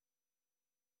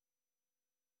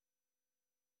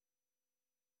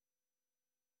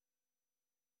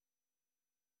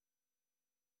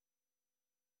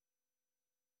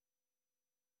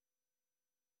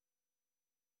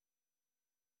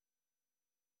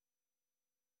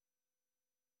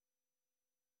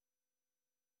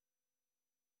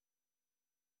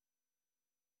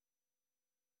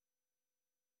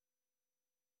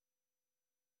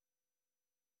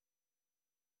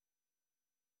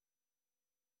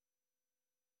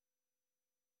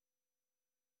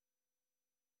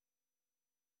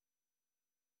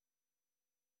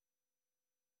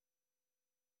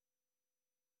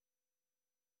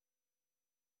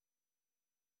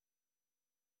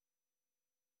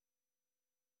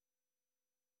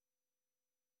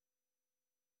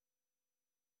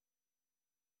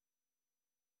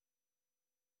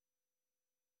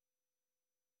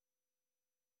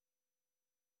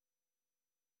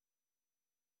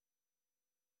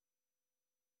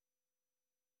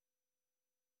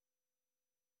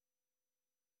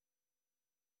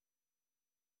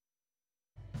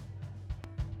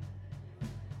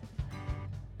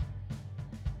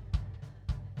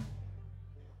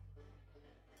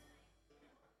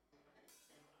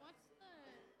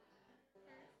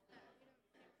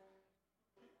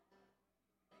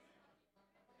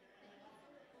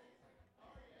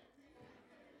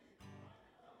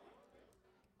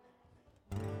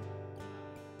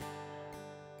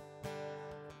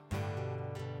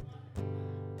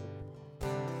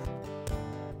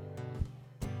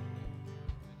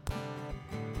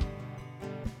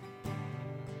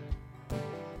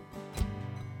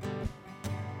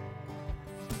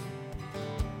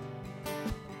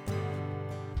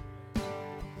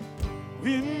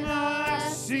When all I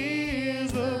see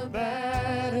is the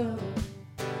battle,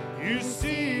 you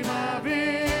see my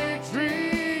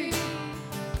victory.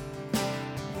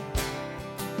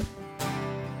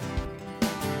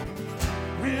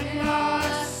 When all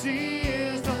I see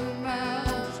is the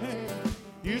mountain,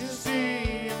 you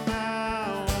see a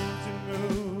mountain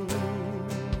move.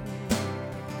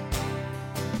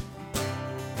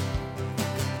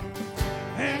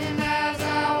 And as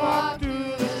I walk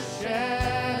through the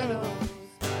shadows,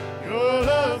 your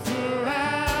love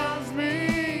surrounds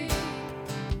me.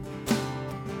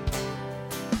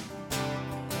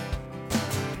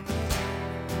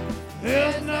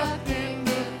 There's nothing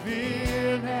to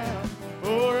fear now,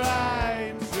 for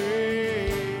I am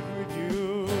safe with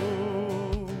you.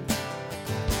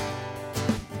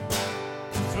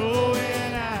 So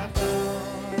when I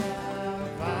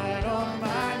fight on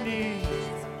my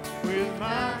knees with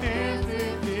my hands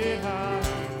lifted high,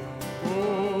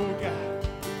 oh God,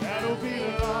 that'll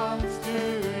belongs to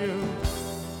you.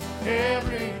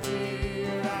 Every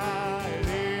tear I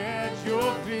lay at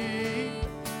your feet,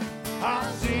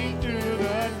 I'll sing through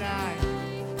the night.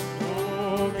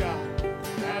 Oh God,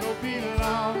 that'll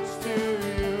belongs to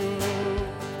you.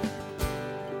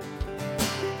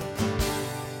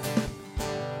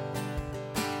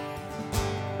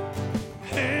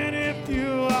 And if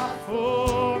you are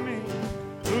for me,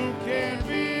 who can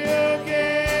be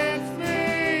against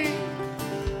me?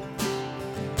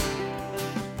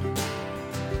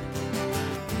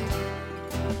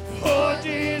 For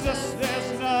Jesus,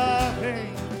 there's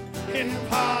nothing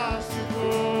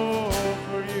impossible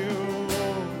for you.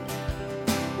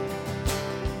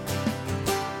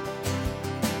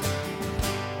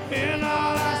 And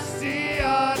all I see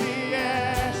are the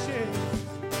ashes,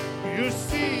 you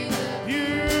see the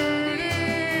beauty.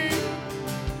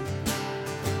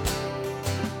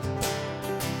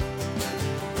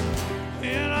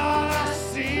 And all I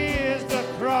see is the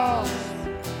cross,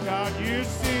 God, you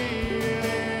see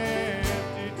it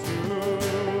empty too.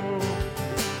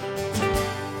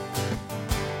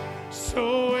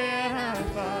 So when I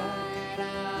fight,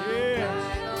 yes,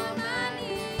 on my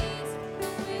knees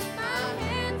with my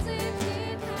hands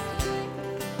lifted high.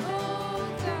 Oh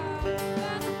God,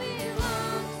 that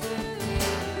belongs to you.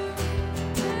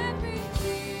 Every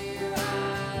tear I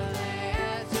lay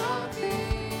at your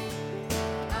feet,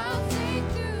 I'll sing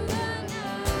through the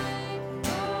night.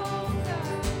 Oh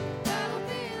God, that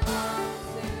belongs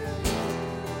to you.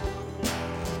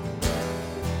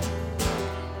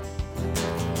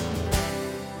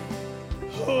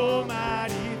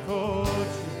 Almighty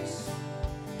fortress,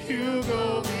 you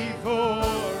go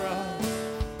before us.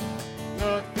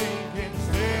 Nothing can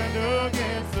stand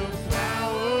against the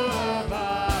power of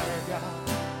our God.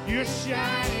 You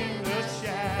shine in the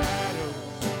shadows,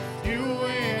 you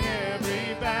win every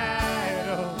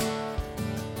battle.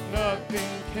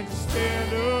 Nothing can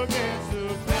stand against the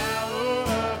power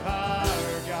of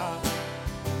our God.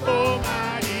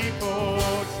 Almighty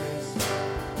fortress,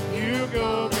 you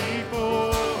go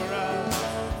before us.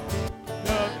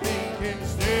 Nothing can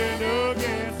stand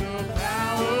against the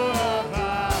power of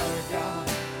our God.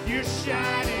 You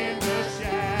shine in the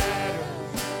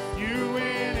shadows, you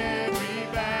win every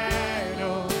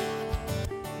battle.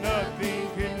 Nothing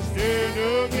can stand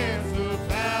against the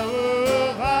power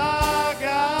of our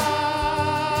God.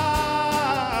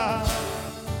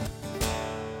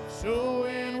 So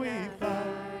when we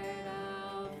fight,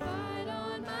 I'll fight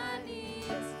on my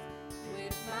knees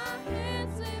with my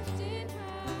hands lifted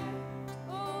high.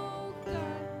 Oh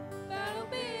God, battle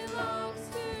belongs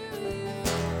to you.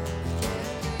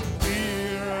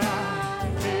 here I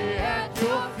lay at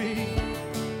your feet,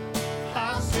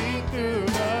 I'll sing through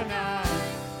the night.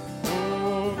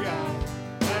 Oh God,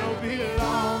 that'll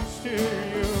belongs to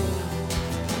you.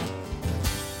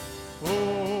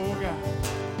 Oh God,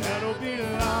 that'll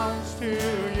belongs to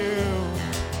you.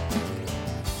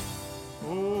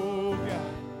 Oh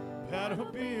God,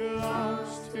 that'll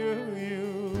belongs to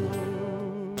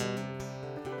you.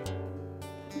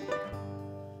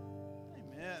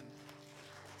 Amen.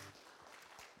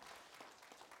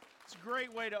 It's a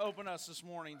great way to open us this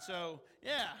morning. So,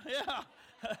 yeah.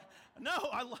 No,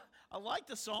 I like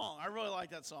the song. I really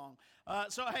like that song.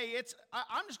 So, hey,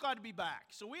 I'm just glad to be back.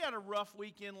 So we had a rough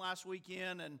weekend last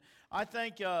weekend, and I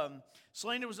think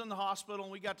Selena was in the hospital,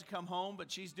 and we got to come home,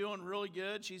 but she's doing really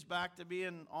good. She's back to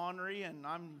being ornery, and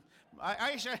I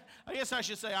guess I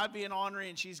should say I'm being ornery,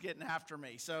 and she's getting after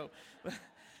me. So,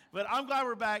 But I'm glad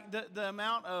we're back. The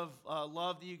amount of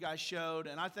love that you guys showed,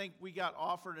 and I think we got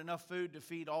offered enough food to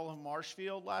feed all of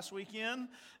Marshfield last weekend.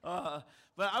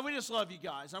 We just love you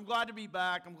guys. I'm glad to be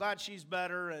back. I'm glad she's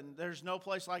better, and there's no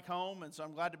place like home, and so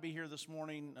I'm glad to be here this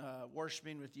morning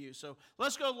worshiping with you. So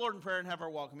let's go to the Lord in prayer and have our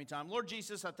welcoming time. Lord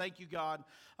Jesus, I thank you, God,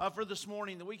 for this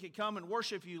morning that we could come and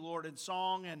worship you, Lord, in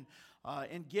song and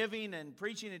in giving and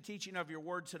preaching and teaching of your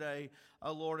word today,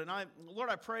 Lord. And Lord,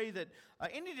 I pray that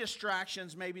any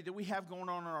distractions maybe that we have going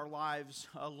on in our lives,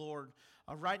 Lord,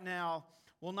 right now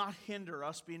will not hinder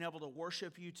us being able to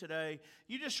worship you today.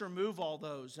 You just remove all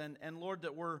those. And Lord,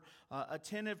 that we're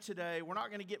attentive today. We're not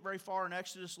going to get very far in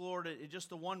Exodus, Lord. It's just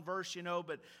the one verse,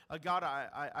 but God,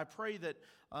 I pray that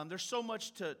there's so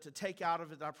much to take out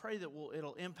of it. I pray that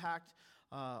it'll impact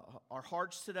our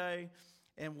hearts today.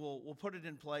 And we'll put it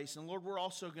in place. And Lord, we're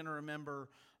also going to remember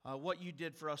what you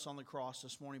did for us on the cross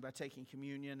this morning by taking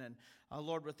communion. And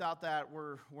Lord, without that,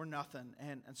 we're nothing.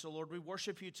 And so, Lord, we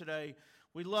worship you today.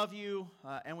 We love you,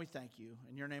 and we thank you.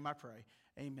 In your name I pray.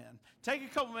 Amen. Take a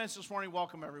couple minutes this morning.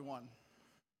 Welcome, everyone.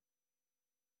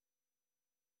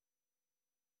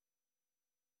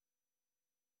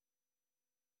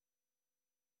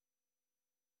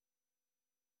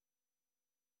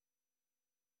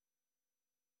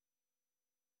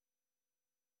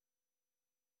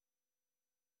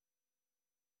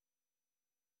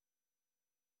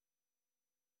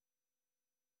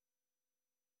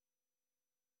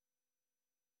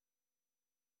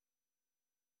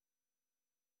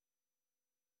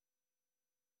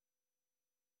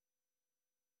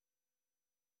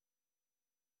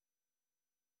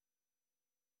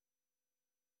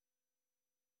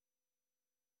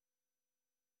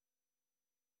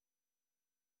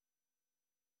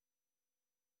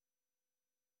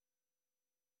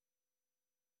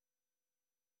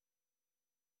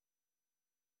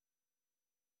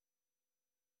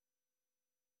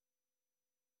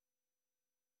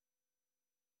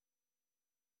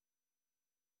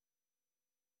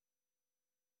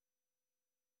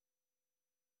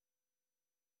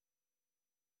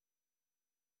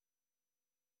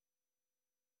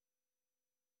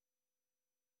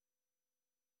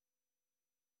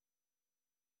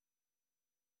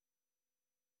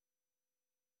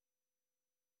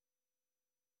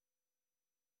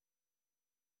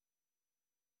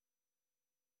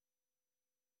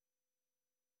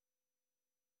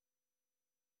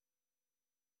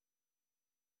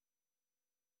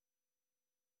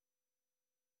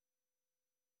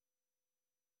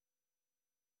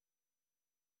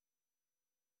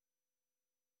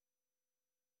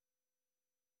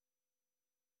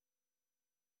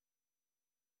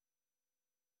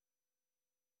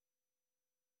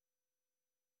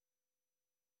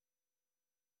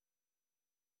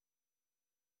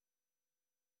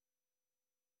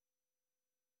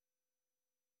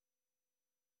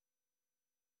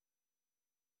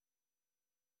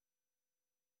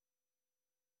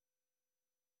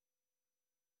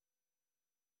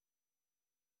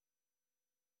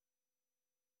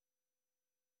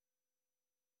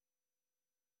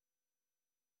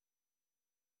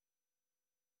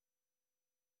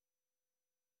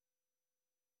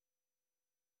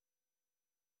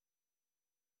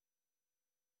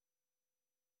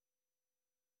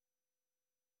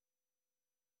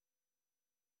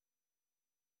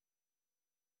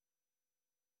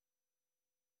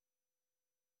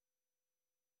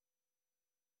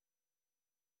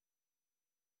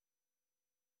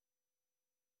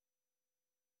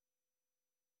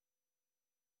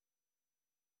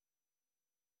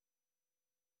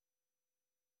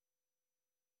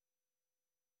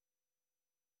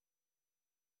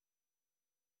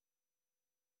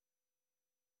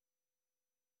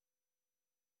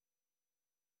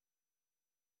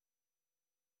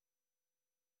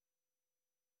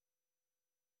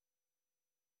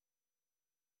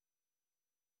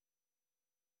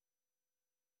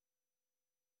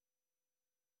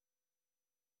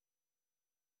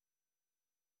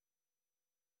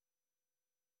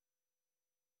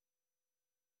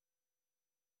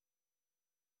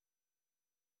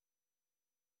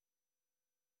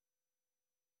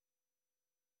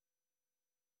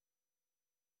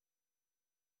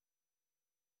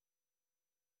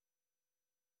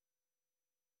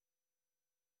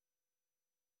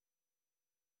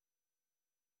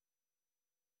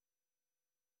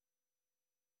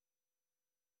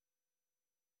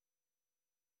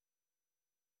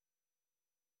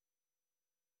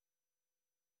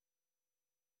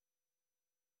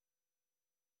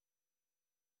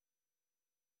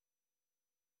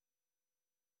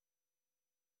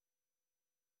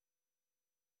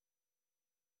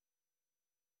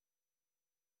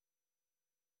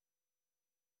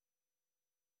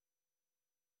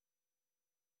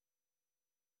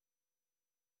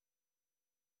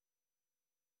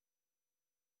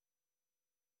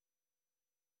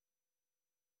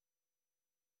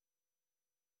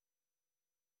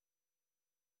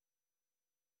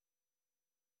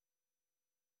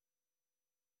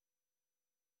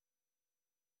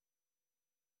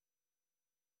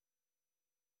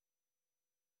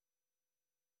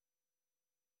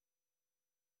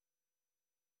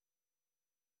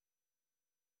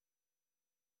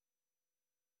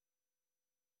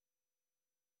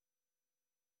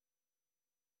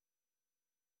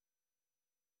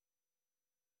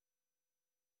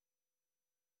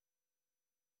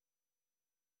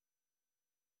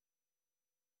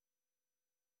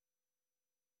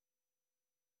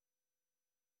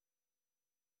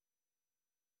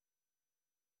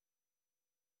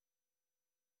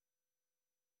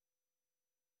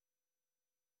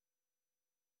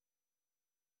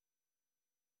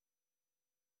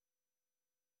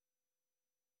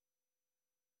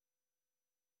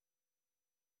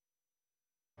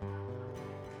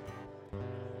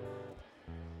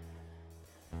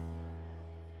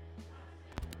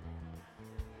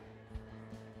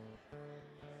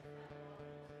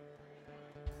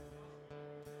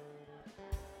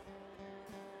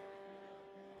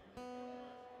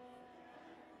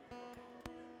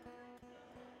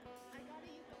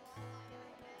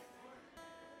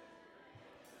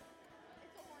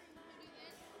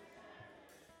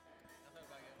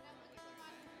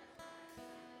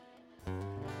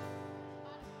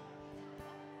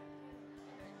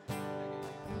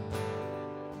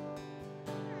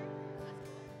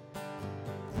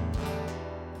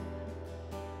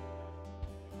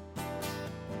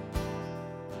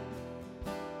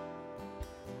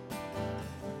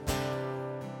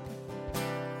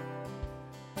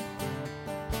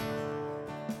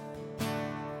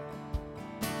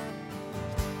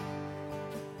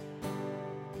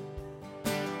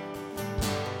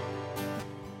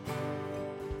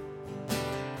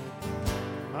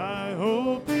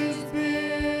 hope is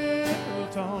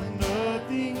built on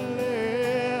nothing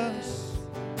less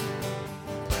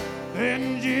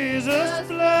than Jesus'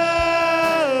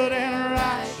 blood and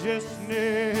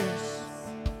righteousness.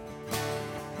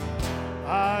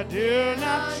 I dare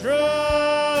not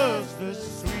trust the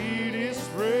sweetest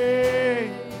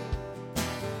frame,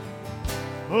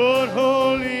 but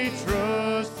wholly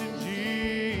trust in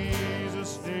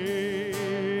Jesus'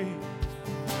 name.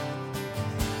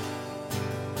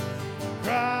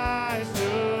 Christ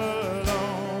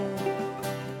alone,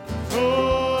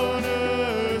 cornerstone,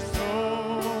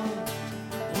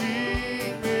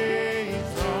 weak made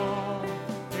strong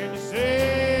in the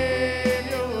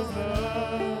Savior's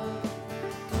love.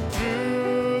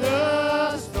 Through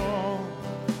the storm,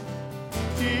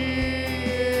 He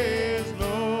is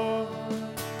Lord,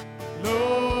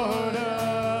 Lord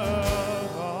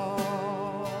of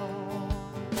all.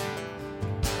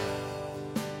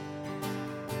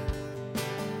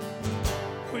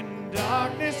 When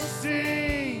darkness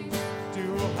seems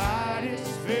to hide its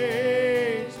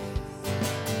face,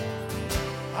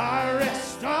 I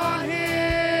rest on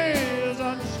His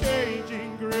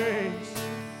unchanging grace.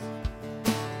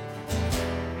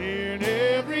 In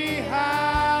every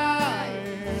high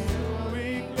and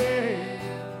weak place,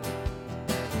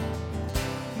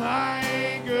 my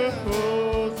anchor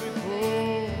holds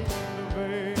before the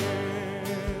veil.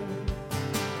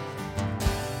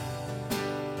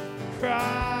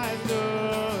 Christ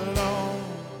alone,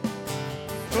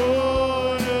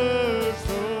 cornerstone,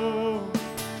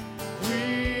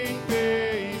 weak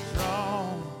made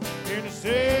strong in the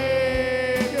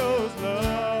Savior's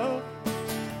love.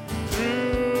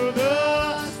 Through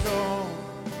the storm,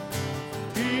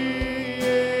 He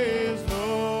is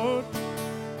Lord,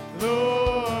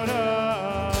 Lord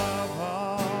of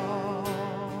all.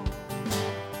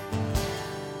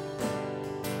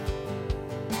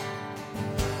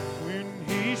 When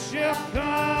He shall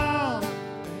come,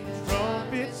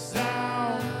 trumpet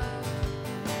sound,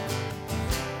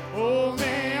 oh,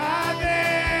 may I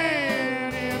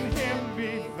then in Him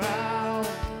be found.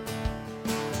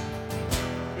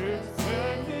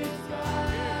 Perfect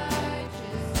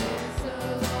Righteousness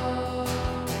alone.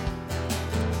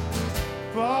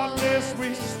 faultless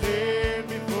we stand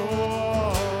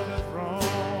before the throne.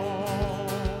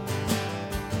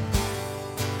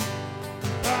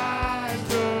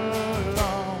 Christ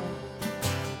alone,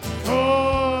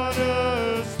 cornerstone,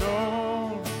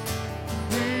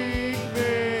 weak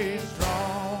made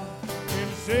strong in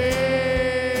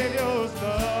Savior's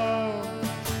love.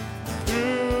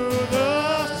 Through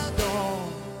the storm,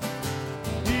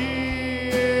 He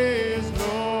is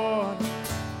Lord,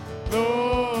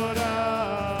 Lord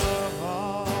of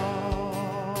all.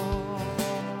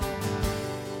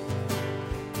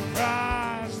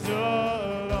 Christ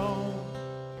alone,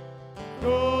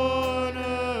 cornerstone,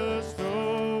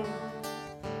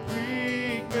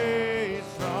 weak made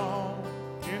strong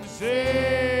in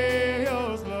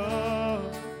Savior's love.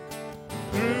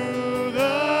 Through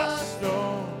the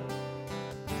storm,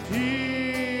 He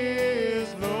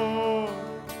is Lord,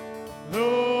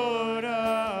 Lord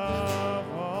of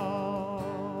all.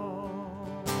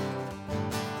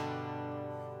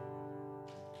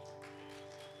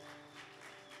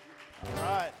 All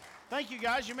right. Thank you,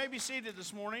 guys. You may be seated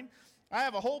this morning. I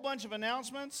have a whole bunch of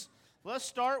announcements. Let's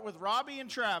start with Robbie and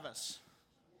Travis.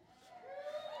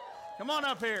 Come on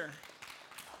up here.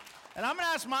 And I'm going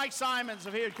to ask Mike Simons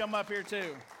if he would come up here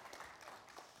too.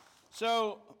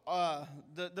 So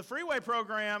the freeway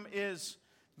program is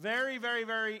very, very,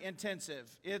 very intensive.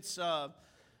 It's a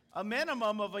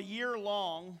minimum of a year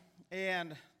long,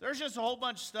 and there's just a whole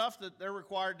bunch of stuff that they're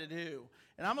required to do.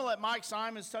 And I'm going to let Mike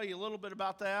Simons tell you a little bit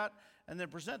about that and then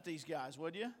present these guys,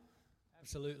 would you?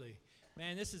 Absolutely.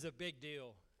 Man, this is a big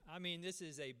deal. I mean, this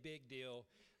is a big deal.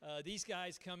 These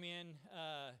guys come in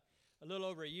a little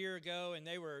over a year ago, and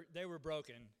they were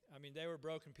broken. I mean, they were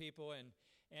broken people, and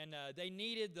they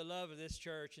needed the love of this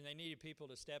church, and they needed people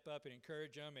to step up and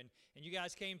encourage them, and you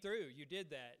guys came through. You did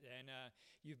that, and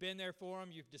you've been there for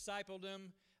them. You've discipled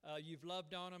them. You've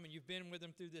loved on them, and you've been with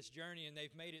them through this journey, and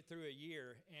they've made it through a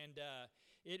year, and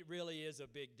it really is a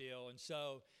big deal. And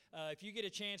so if you get a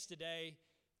chance today,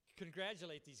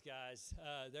 congratulate these guys.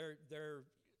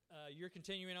 You're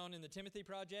continuing on in the Timothy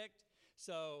Project,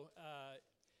 so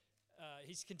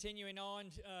he's continuing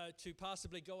on to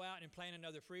possibly go out and plan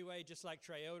another freeway, just like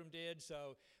Trey Odom did.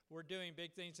 So we're doing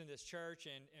big things in this church,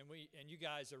 and you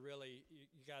guys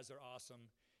are awesome.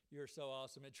 You're so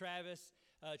awesome. And Travis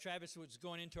was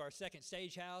going into our second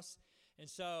stage house, and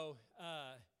so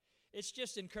it's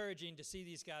just encouraging to see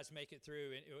these guys make it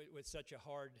through with such a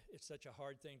hard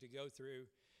thing to go through.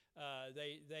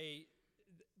 They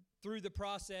through the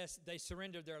process, they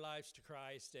surrendered their lives to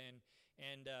Christ,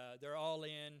 and they're all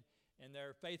in, and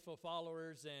they're faithful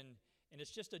followers, and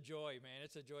it's just a joy, man.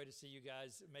 It's a joy to see you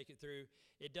guys make it through.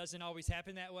 It doesn't always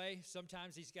happen that way.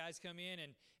 Sometimes these guys come in,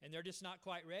 and they're just not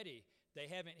quite ready. They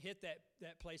haven't hit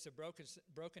that place of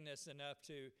brokenness enough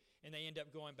and they end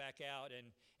up going back out,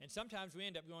 and sometimes we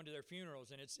end up going to their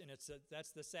funerals, and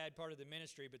that's the sad part of the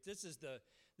ministry. But this is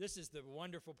the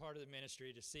wonderful part of the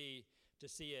ministry to see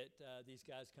it. These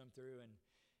guys come through,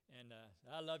 and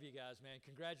I love you guys, man.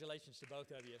 Congratulations to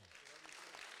both of you.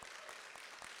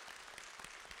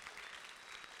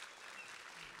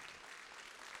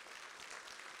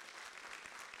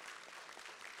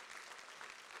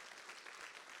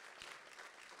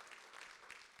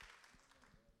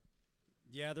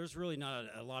 Yeah, there's really not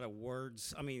a lot of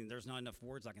words. I mean, there's not enough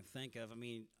words I can think of. I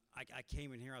mean, I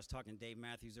came in here, I was talking to Dave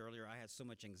Matthews earlier. I had so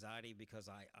much anxiety because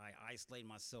I isolated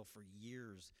myself for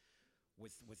years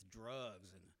with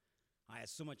drugs, and I had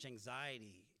so much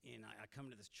anxiety. And I come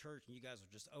to this church, and you guys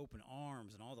are just open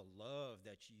arms, and all the love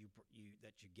that you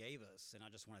gave us. And I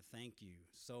just want to thank you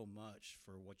so much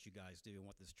for what you guys do and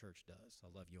what this church does.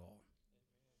 I love you all.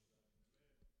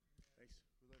 Thanks.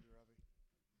 We love you, Robbie.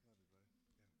 Love you, buddy.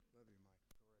 Yeah, love you, Mike.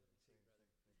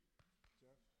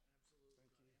 Jeff? Absolutely. Thank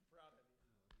you. I'm proud of you.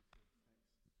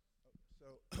 Thanks.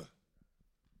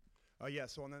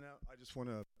 So on that note, I just want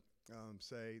to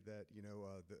say that,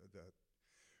 the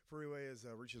freeway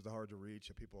reaches the hard to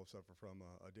reach. People suffer from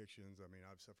addictions. I mean,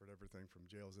 I've suffered everything from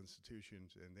jails,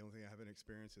 institutions, and the only thing I haven't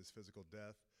experienced is physical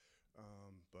death.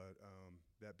 But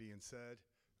that being said,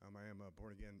 I am a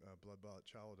born-again, blood-bought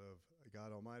child of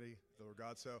God Almighty, the Lord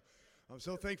God. So I'm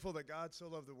so thankful that God so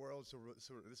loved the world. So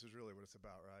this is really what it's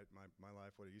about, right? My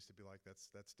life, what it used to be like, that's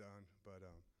done. But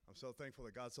I'm so thankful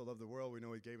that God so loved the world. We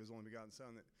know He gave His only begotten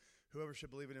Son, that whoever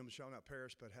should believe in Him shall not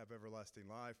perish but have everlasting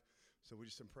life. So we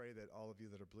just pray that all of you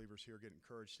that are believers here get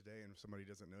encouraged today. And if somebody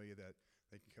doesn't know you, that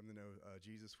they can come to know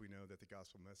Jesus. We know that the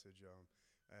gospel message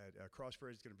at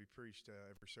Crossbridge is going to be preached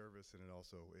every service, and it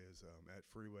also is at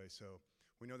Freeway. So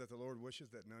we know that the Lord wishes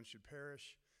that none should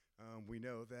perish. We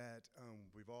know that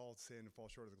we've all sinned and fall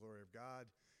short of the glory of God.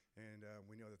 And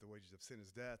we know that the wages of sin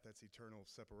is death. That's eternal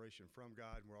separation from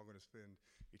God. And we're all going to spend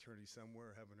eternity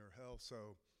somewhere, heaven or hell.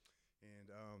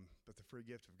 But the free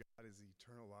gift of God is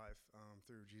eternal life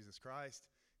through Jesus Christ.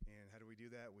 And how do we do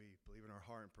that? We believe in our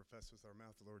heart and profess with our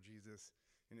mouth the Lord Jesus.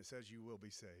 And it says you will be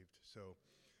saved. So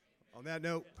on that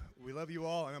note, we love you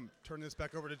all. And I'm turning this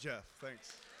back over to Jeff.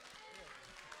 Thanks.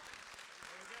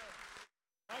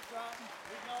 Thanks, Rob.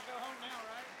 We can all go home now,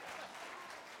 right?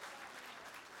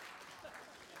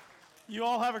 You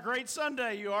all have a great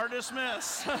Sunday. You are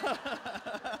dismissed.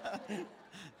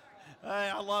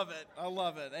 Hey, I love it. I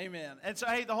love it. Amen. And so,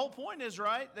 hey, the whole point is,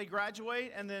 right, they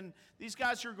graduate, and then these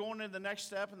guys are going into the next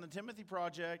step in the Timothy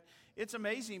Project. It's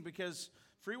amazing because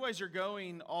freeways are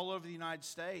going all over the United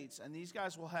States, and these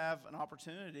guys will have an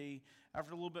opportunity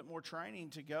after a little bit more training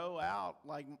to go out,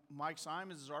 like Mike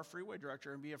Simons is our freeway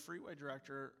director, and be a freeway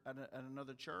director at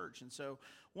another church. And so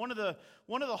one of the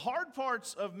hard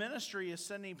parts of ministry is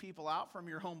sending people out from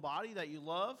your home body that you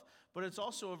love, but it's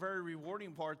also a very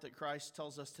rewarding part that Christ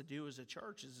tells us to do as a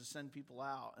church, is to send people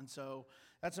out. And so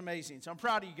that's amazing. So I'm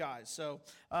proud of you guys. So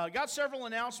got several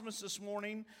announcements this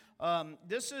morning.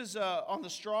 This is on the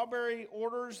strawberry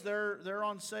orders. They're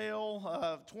on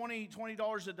sale,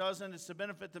 $20 a dozen. It's to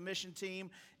benefit the mission team.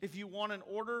 If you want an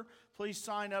order, please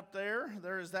sign up there.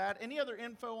 There is that. Any other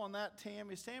info on that,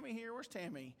 Tammy? Is Tammy here? Where's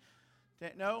Tammy?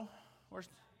 No? Where's?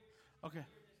 Okay.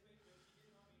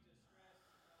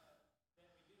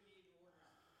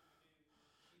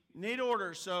 Need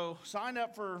orders, so sign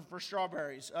up for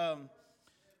strawberries.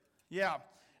 Yeah.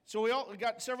 So we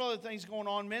got several other things going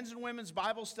on. Men's and women's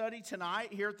Bible study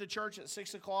tonight here at the church at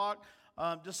 6 o'clock.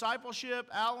 Discipleship,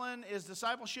 Alan, is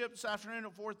discipleship this afternoon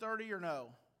at 4:30 or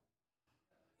no?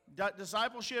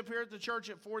 Discipleship here at the church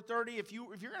at 4:30. If you're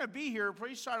going to be here,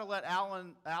 please try to let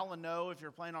Alan know if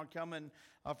you're planning on coming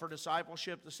for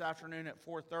discipleship this afternoon at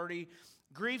 4:30.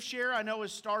 Grief Share, I know,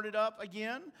 has started up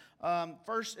again.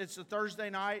 First, it's a Thursday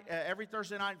night, every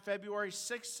Thursday night in February,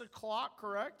 6 o'clock,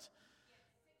 correct?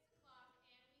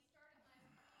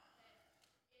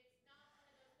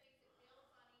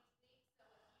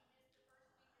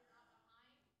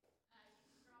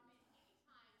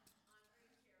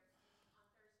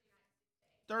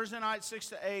 Thursday night, 6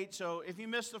 to 8. So if you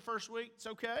missed the first week, it's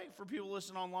okay. For people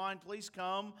listening online, please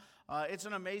come. It's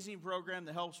an amazing program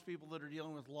that helps people that are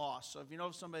dealing with loss. So if you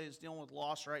know somebody that's dealing with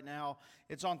loss right now,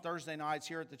 it's on Thursday nights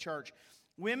here at the church.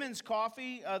 Women's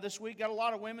coffee this week. Got a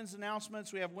lot of women's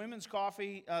announcements. We have women's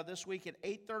coffee this week at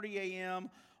 8:30 a.m.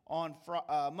 on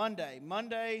Monday.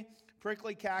 Monday,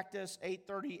 Prickly Cactus,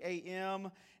 8:30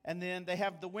 a.m. And then they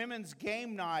have the women's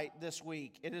game night this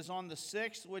week. It is on the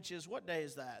 6th, which is, what day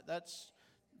is that? That's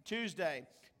Tuesday.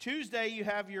 Tuesday, you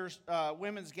have your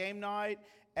women's game night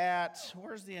at,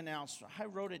 where's the announcement? I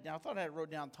wrote it down. I thought I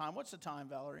wrote down time. What's the time,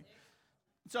 Valerie?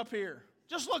 It's up here.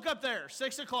 Just look up there,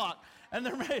 6 o'clock. And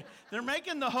they're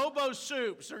making the hobo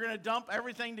soups. They're going to dump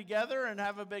everything together and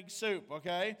have a big soup,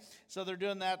 okay? So they're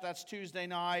doing that. That's Tuesday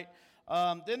night.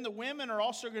 Then the women are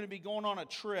also going to be going on a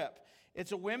trip.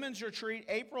 It's a women's retreat,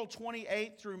 April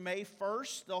 28th through May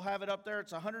 1st. They'll have it up there.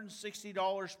 It's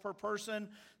 $160 per person.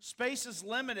 Space is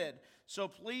limited, so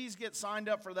please get signed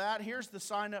up for that. Here's the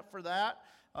sign up for that.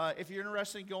 If you're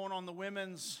interested in going on the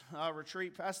women's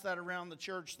retreat, pass that around the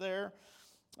church there.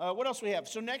 What else we have?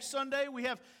 So next Sunday, we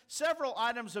have several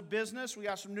items of business. We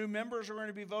got some new members we're going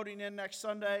to be voting in next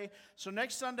Sunday. So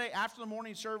next Sunday, after the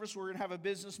morning service, we're going to have a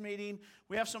business meeting.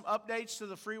 We have some updates to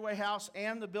the Freeway House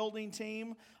and the building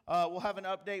team. We'll have an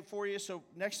update for you. So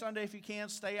next Sunday, if you can,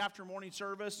 stay after morning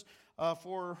service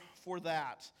for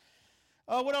that.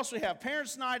 What else we have?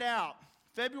 Parents' Night Out.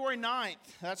 February 9th,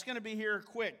 that's going to be here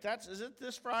quick. Is it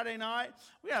this Friday night?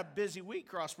 We got a busy week,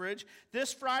 Crossbridge.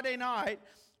 This Friday night,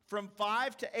 from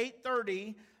 5 to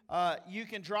 8:30, you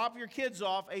can drop your kids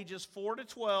off, ages 4 to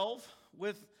 12,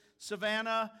 with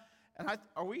Savannah. And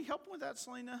are we helping with that,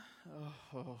 Selena?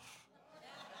 Oh.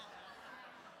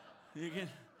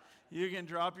 You can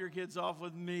drop your kids off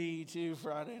with me, too,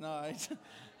 Friday night.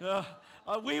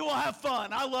 We will have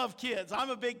fun. I love kids. I'm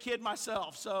a big kid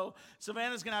myself, so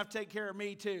Savannah's going to have to take care of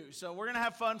me, too. So we're going to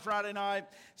have fun Friday night.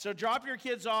 So drop your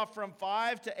kids off from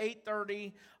 5 to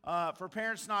 8:30 for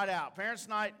Parents' Night Out. Parents'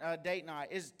 Night date night.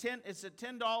 It's at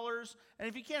 $10, and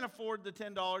if you can't afford the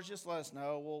 $10, just let us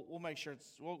know. We'll make sure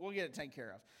we'll get it taken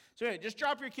care of. So anyway, just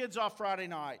drop your kids off Friday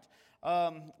night.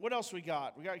 What else we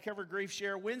got? We got to cover Grief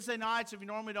Share. Wednesday nights, if you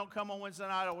normally don't come on Wednesday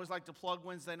night, I always like to plug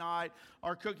Wednesday night.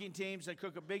 Our cooking teams, they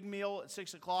cook a big meal at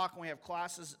 6 o'clock, and we have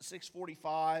classes at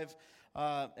 6:45,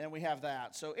 and we have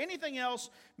that. So anything else,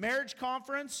 marriage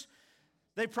conference,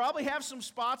 they probably have some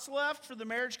spots left for the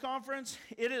marriage conference.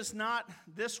 It is not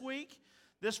this week,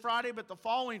 this Friday, but the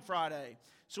following Friday.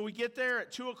 So we get there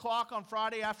at 2 o'clock on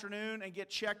Friday afternoon and get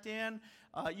checked in.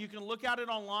 You can look at it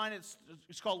online.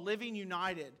 It's called Living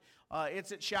United.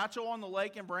 It's at Chateau on the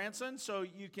Lake in Branson, so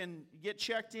you can get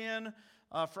checked in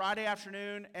Friday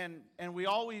afternoon, and we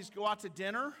always go out to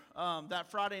dinner that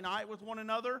Friday night with one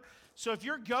another. So if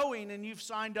you're going and you've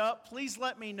signed up, please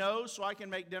let me know so I can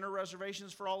make dinner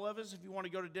reservations for all of us if you want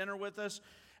to go to dinner with us.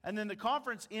 And then the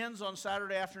conference ends on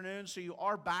Saturday afternoon, so you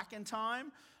are back in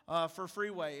time for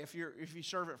Freeway if you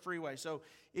serve at Freeway. So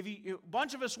a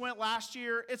bunch of us went last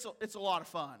year. It's a lot of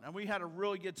fun, and we had a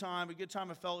really good time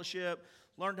of fellowship.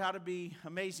 Learned how to be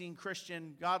amazing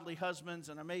Christian, godly husbands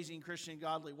and amazing Christian,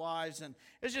 godly wives, and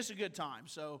it's just a good time.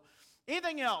 So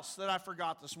anything else that I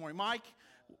forgot this morning? Mike,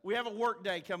 we have a work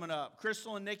day coming up.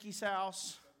 Crystal and Nikki's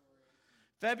house.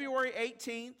 February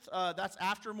 18th, that's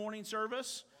after morning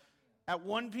service at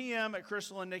 1 p.m. at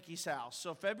Crystal and Nikki's house.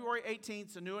 So February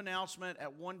 18th, a new announcement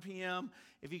at 1 p.m.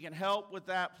 If you can help with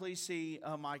that, please see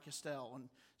Mike Estelle. And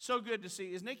so good to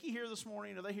see. Is Nikki here this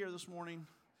morning? Are they here this morning?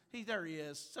 There he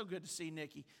is. So good to see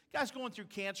Nikki. Guy's going through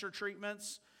cancer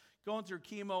treatments, going through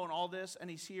chemo and all this, and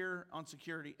he's here on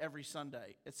security every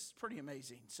Sunday. It's pretty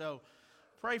amazing. So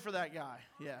pray for that guy.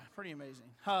 Yeah, pretty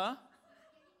amazing. Huh?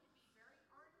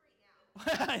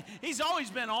 He's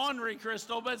always been ornery,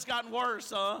 Crystal, but it's gotten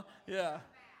worse, huh? Yeah.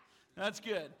 That's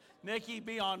good. Nikki,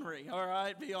 be ornery. All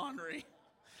right, be ornery.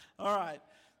 All right.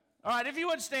 All right, if you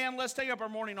would stand, let's take up our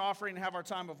morning offering and have our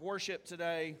time of worship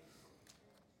today.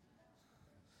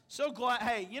 So glad,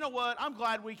 hey, you know what? I'm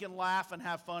glad we can laugh and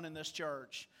have fun in this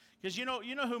church. Because you know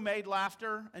who made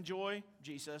laughter and joy?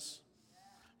 Jesus.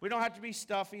 We don't have to be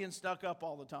stuffy and stuck up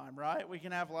all the time, right? We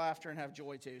can have laughter and have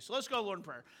joy too. So let's go, Lord, in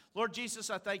prayer. Lord Jesus,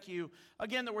 I thank you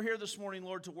again that we're here this morning,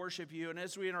 Lord, to worship you. And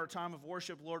as we in our time of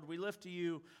worship, Lord, we lift to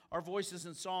you our voices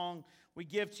in song. We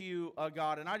give to you,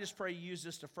 God. And I just pray you use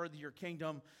this to further your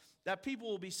kingdom, that people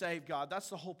will be saved, God. That's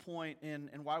the whole point in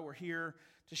why we're here,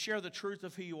 to share the truth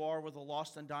of who you are with a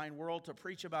lost and dying world, to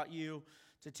preach about you,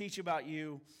 to teach about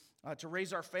you, to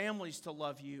raise our families to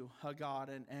love you, God,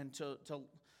 and to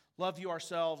love you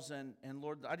ourselves. And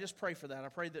Lord, I just pray for that. I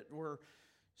pray that we're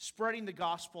spreading the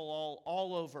gospel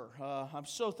all over. I'm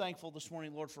so thankful this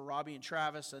morning, Lord, for Robbie and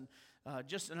Travis, and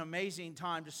just an amazing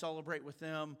time to celebrate with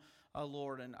them,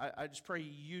 Lord. And I just pray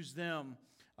you use them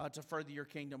to further your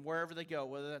kingdom wherever they go,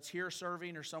 whether that's here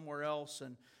serving or somewhere else.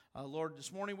 And Lord,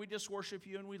 this morning we just worship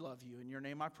you and we love you. In your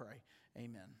name I pray.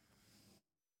 Amen.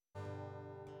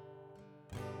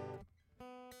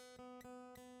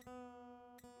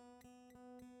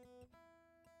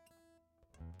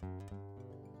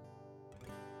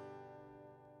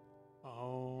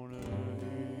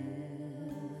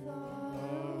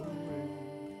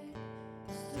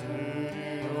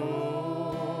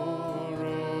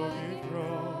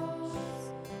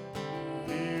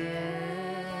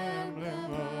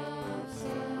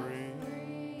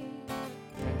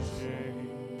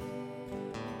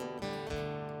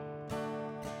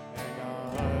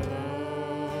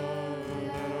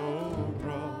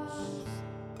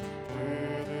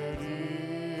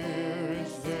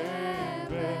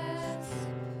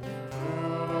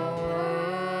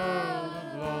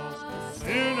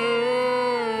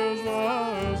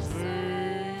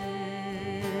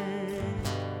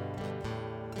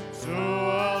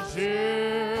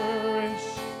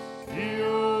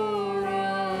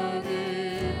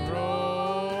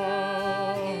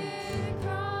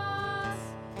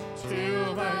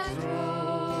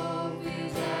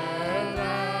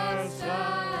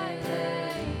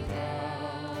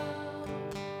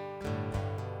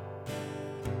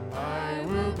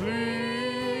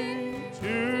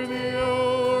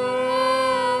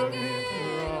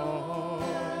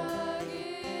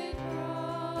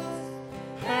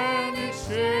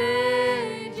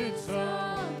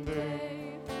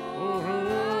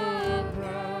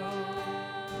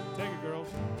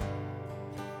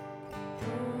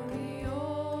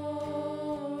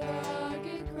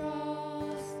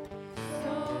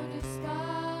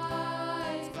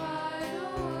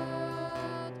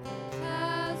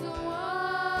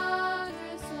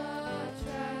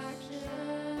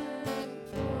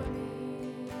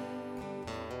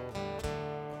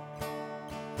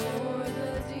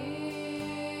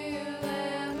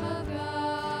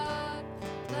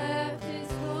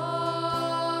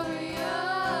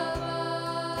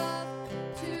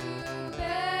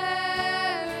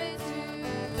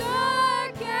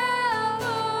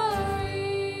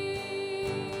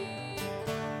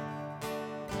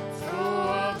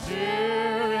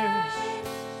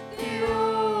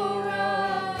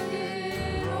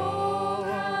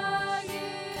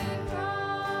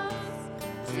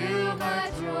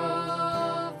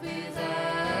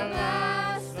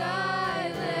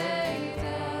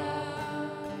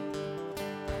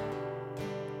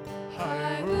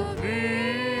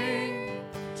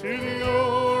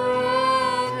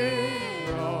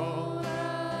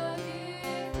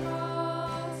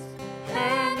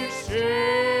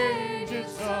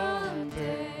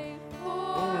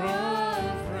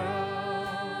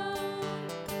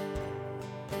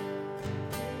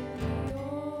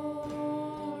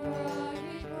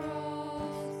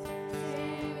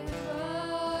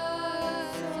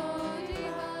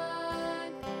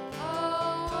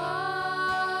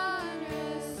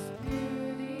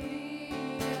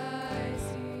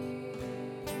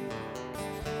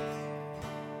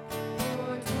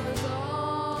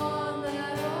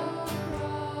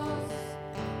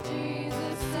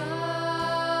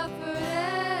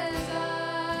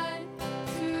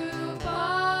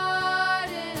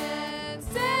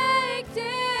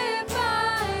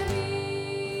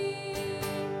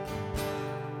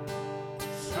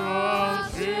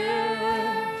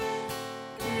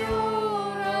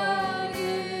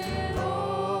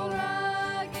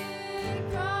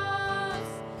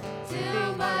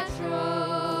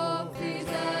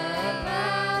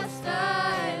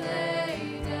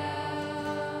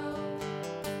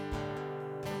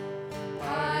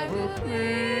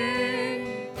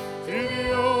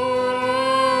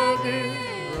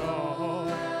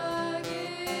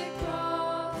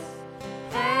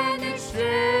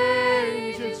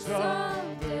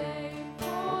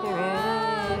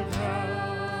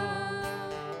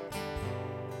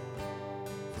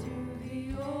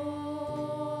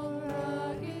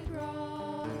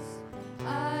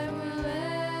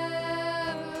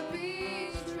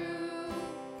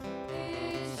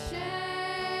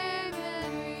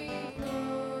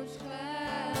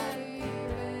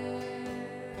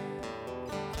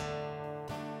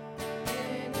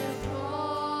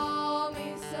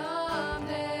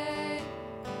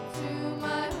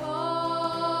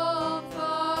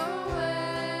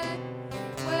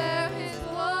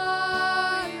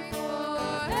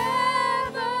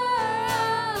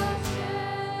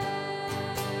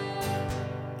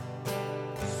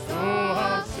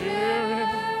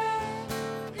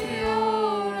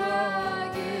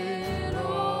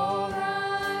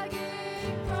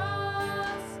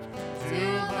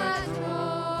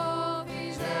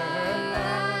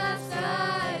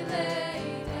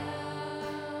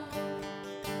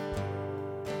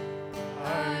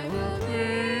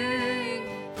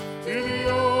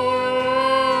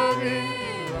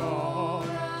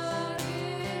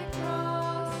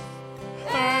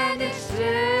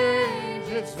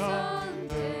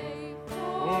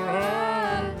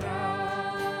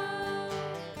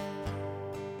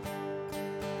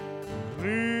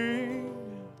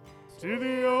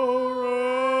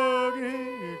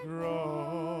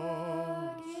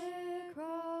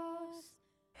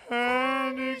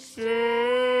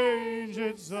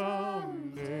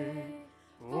 someday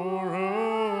for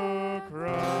a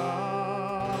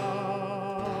crown.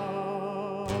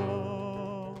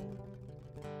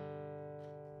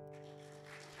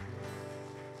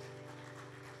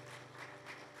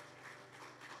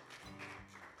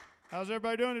 How's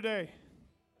everybody doing today?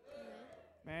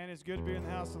 Man, it's good to be in the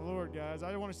house of the Lord, guys.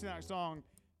 I want to sing that song,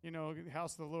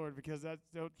 House of the Lord, because that's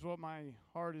what my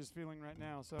heart is feeling right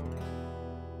now. So,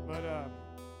 but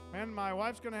man, my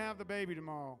wife's gonna have the baby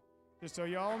tomorrow. Just so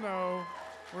y'all know,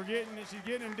 she's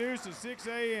getting induced at 6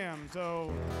 a.m.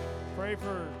 So pray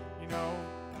for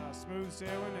smooth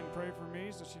sailing and pray for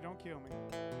me so she don't kill me.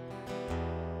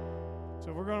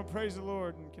 So we're gonna praise the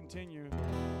Lord and continue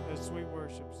this sweet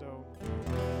worship. So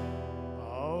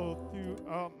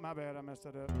oh my bad, I messed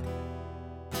that up.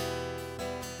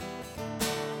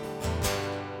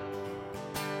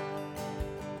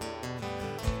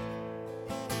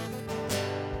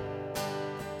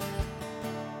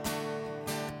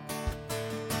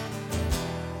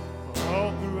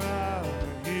 All throughout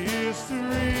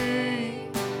history,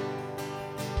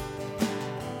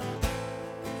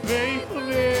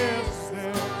 faithfulness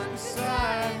stands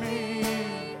beside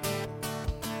me.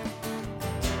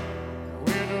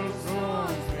 Widow's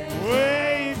thorns may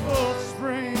wait for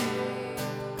spring.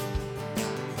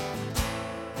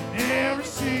 In every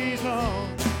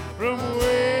season, from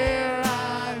where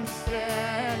I'm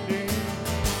standing,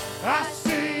 I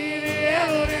see the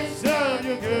evidence of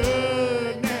your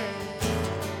goodness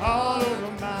all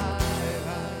over my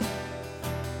life,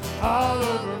 all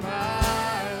over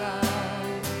my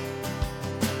life.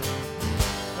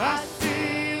 I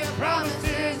see the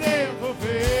promises they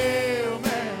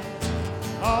fulfillment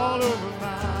all over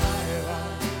my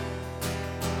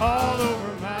life, all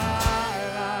over my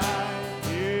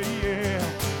life. Yeah, yeah.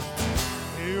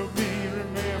 Help me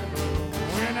remember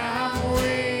when I'm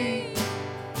weak.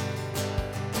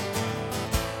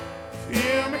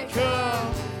 Feel me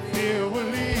come, feel me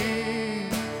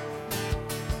leave.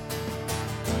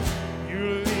 You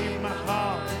lead my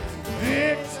heart in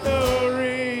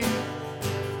victory.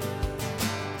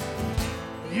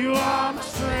 You are my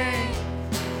strength,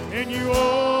 and you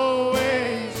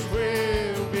always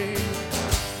will be.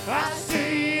 I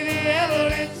see the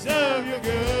evidence of your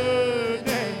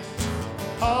goodness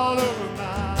all over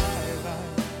my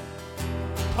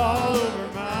life, all over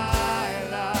my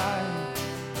life.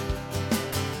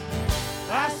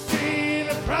 I see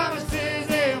the promises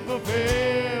and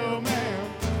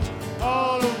fulfillment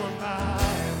all over my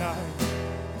life,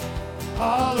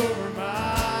 all over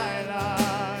my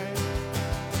life.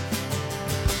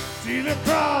 See the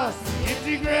cross, the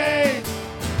empty grave,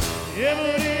 the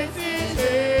evidence is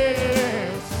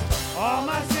this. All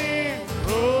my sins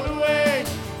rolled away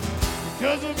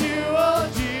because of you, oh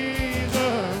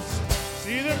Jesus.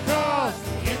 See the cross,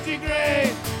 the empty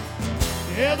grave,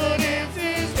 the evidence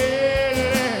is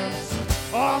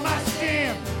this. All my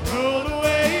sin rolled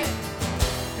away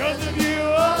because of you,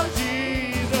 oh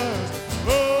Jesus.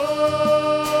 Oh,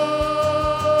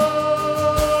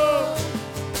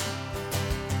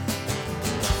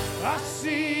 I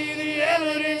see the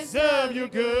evidence of your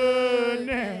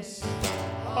goodness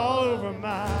all over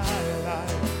my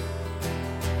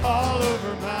life, all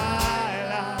over my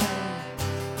life.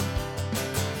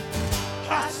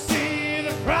 I see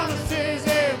the promises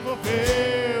and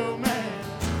fulfillment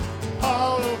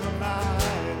all over my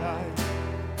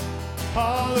life,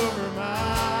 all over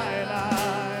my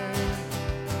life.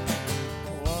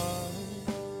 Why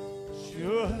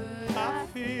should I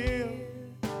feel?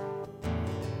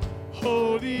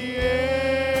 Oh, the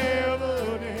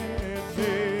evidence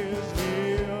is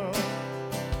real.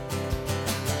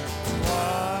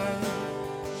 Why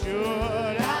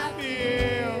should I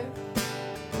feel?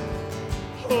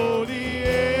 Oh, the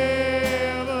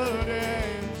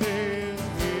evidence is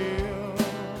real.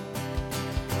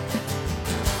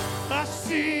 I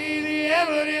see the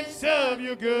evidence of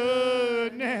your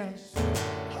goodness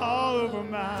all over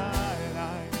my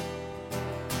life,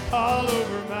 all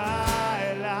over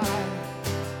my life.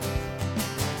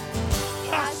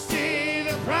 I see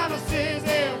the promises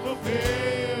and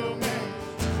fulfillment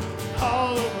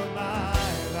all over my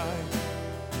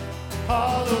life,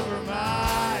 all over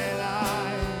my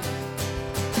life.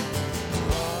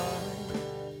 Why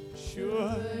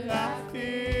should I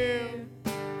feel?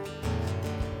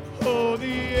 Oh,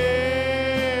 the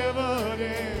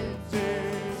evidence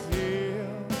is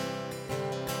here.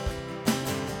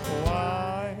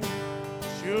 Why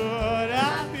should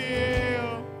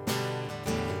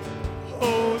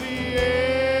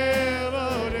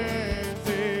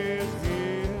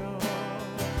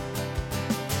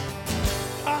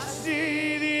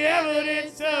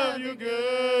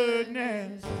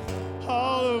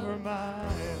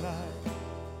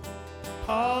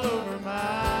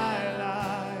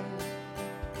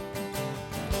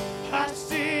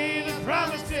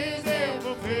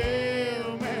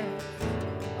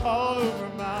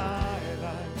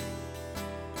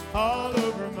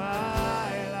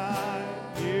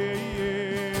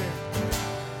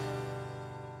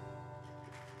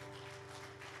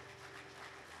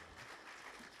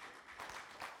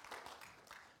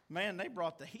Man, they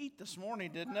brought the heat this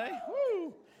morning, didn't they?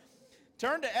 Woo!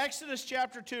 Turn to Exodus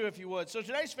chapter 2, if you would. So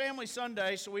today's Family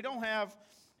Sunday, so we don't have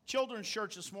children's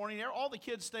church this morning. All the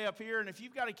kids stay up here, and if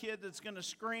you've got a kid that's going to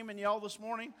scream and yell this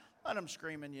morning, let them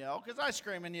scream and yell, because I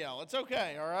scream and yell. It's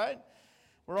okay, all right?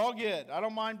 We're all good. I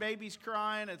don't mind babies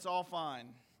crying. It's all fine.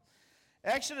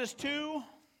 Exodus 2,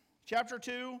 chapter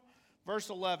 2, verse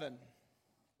 11.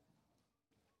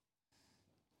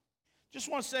 Just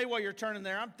want to say while you're turning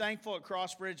there, I'm thankful at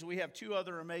Crossbridge we have two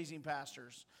other amazing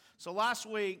pastors. So last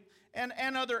week, and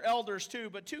other elders too,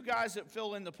 but two guys that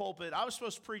fill in the pulpit. I was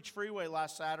supposed to preach Freeway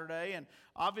last Saturday, and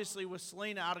obviously with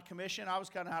Selena out of commission, I was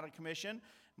kind of out of commission.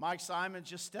 Mike Simon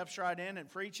just steps right in and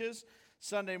preaches.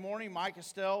 Sunday morning, Mike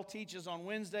Estelle teaches on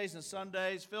Wednesdays and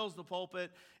Sundays, fills the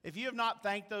pulpit. If you have not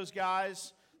thanked those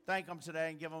guys, thank them today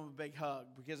and give them a big hug,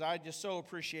 because I just so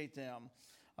appreciate them.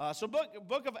 So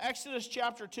book of Exodus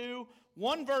chapter 2,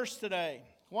 one verse today.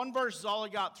 One verse is all I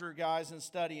got through, guys, in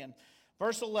studying.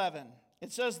 Verse 11,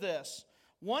 it says this: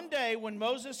 One day when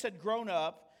Moses had grown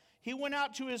up, he went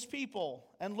out to his people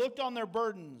and looked on their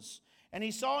burdens, and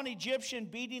he saw an Egyptian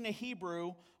beating a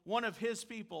Hebrew, one of his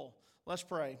people. Let's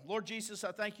pray. Lord Jesus,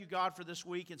 I thank you, God, for this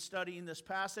week and studying this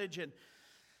passage. And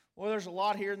well, there's a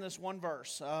lot here in this one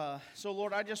verse. So,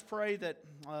 Lord, I just pray that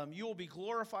you will be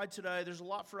glorified today. There's a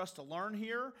lot for us to learn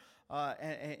here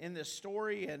in this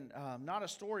story, and not a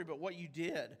story, but what you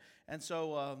did. And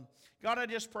so, God, I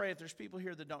just pray if there's people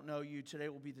here that don't know you, today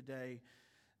will be the day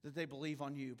that they believe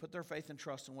on you, put their faith and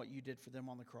trust in what you did for them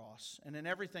on the cross. And in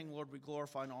everything, Lord, we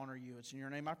glorify and honor you. It's in your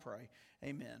name I pray.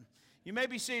 Amen. You may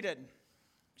be seated.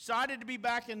 Excited to be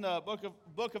back in the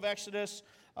book of Exodus.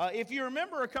 If you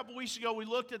remember a couple weeks ago, we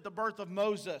looked at the birth of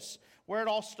Moses, where it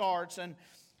all starts.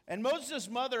 And Moses'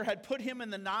 mother had put him in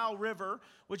the Nile River,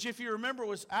 which, if you remember,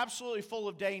 was absolutely full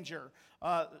of danger.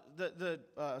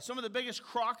 Some of the biggest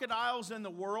crocodiles in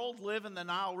the world live in the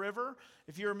Nile River.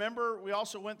 If you remember, we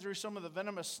also went through some of the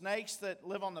venomous snakes that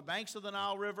live on the banks of the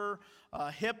Nile River,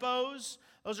 hippos.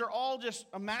 Those are all just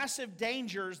massive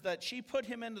dangers that she put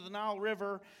him into the Nile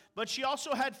River. But she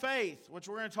also had faith, which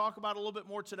we're going to talk about a little bit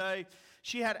more today.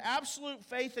 She had absolute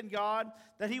faith in God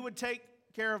that he would take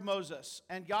care of Moses.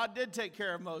 And God did take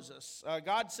care of Moses.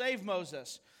 God saved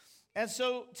Moses. And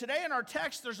so today in our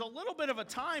text, there's a little bit of a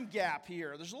time gap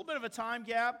here. There's a little bit of a time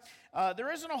gap. There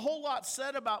isn't a whole lot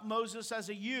said about Moses as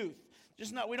a youth.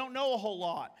 We don't know a whole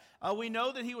lot. We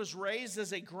know that he was raised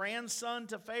as a grandson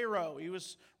to Pharaoh. He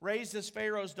was raised as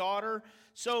Pharaoh's daughter.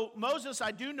 So Moses,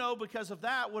 I do know because of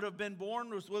that, would have been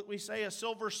born with what we say a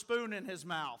silver spoon in his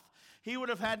mouth. He would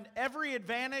have had every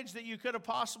advantage that you could have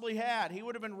possibly had. He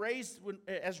would have been raised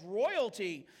as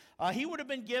royalty. He would have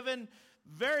been given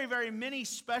very, very many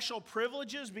special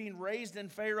privileges being raised in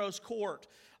Pharaoh's court.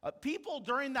 People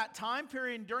during that time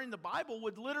period, during the Bible,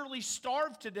 would literally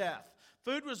starve to death.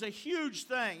 Food was a huge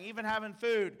thing, even having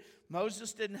food.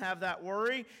 Moses didn't have that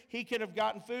worry. He could have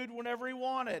gotten food whenever he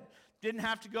wanted. Didn't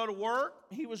have to go to work.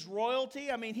 He was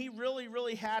royalty. I mean, he really,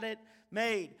 really had it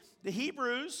made. The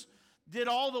Hebrews did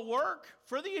all the work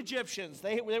for the Egyptians.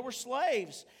 They were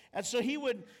slaves. And so he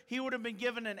would have been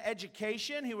given an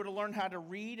education. He would have learned how to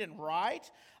read and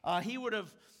write. He would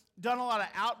have done a lot of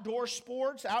outdoor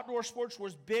sports. Outdoor sports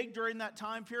was big during that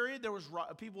time period.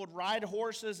 People would ride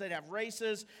horses. They'd have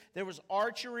races. There was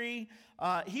archery.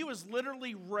 He was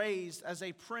literally raised as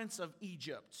a prince of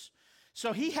Egypt.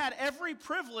 So he had every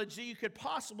privilege that you could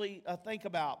possibly think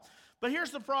about. But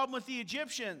here's the problem with the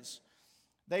Egyptians.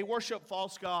 They worship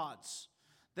false gods.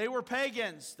 They were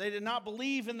pagans. They did not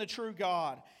believe in the true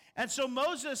God. And so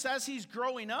Moses, as he's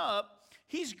growing up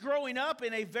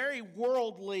in a very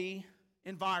worldly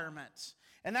environment.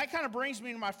 And that kind of brings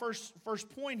me to my first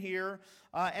point here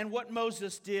and what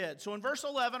Moses did. So in verse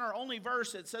 11, our only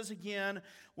verse, it says again,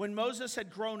 when Moses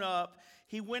had grown up,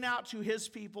 he went out to his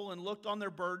people and looked on their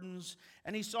burdens,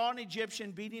 and he saw an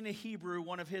Egyptian beating a Hebrew,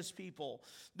 one of his people.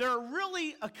 There are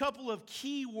really a couple of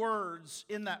key words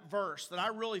in that verse that I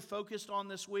really focused on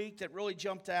this week that really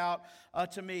jumped out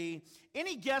to me.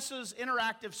 Any guesses,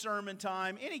 interactive sermon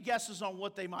time, any guesses on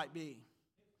what they might be?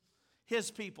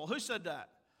 His people. Who said that?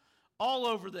 All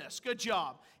over this. Good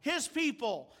job. His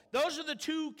people. Those are the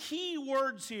two key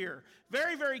words here.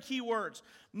 Very, very key words.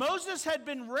 Moses had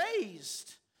been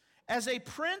raised as a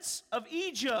prince of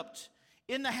Egypt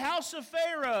in the house of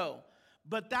Pharaoh,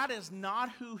 but that is not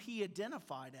who he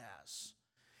identified as.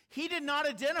 He did not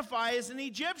identify as an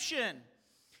Egyptian.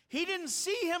 He didn't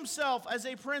see himself as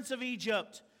a prince of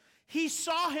Egypt. He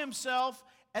saw himself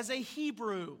as a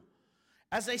Hebrew,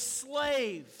 as a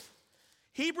slave.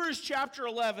 Hebrews chapter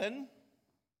 11,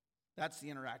 that's the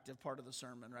interactive part of the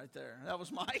sermon right there. That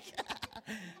was Mike.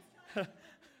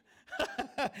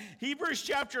 Hebrews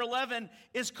chapter 11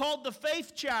 is called the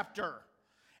faith chapter.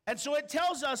 And so it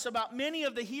tells us about many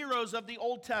of the heroes of the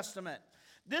Old Testament.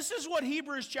 This is what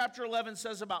Hebrews chapter 11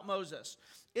 says about Moses.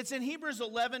 It's in Hebrews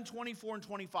 11, 24 and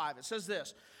 25. It says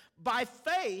this, by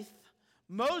faith,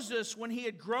 Moses, when he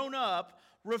had grown up,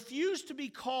 refused to be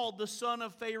called the son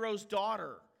of Pharaoh's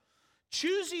daughter,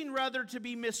 choosing rather to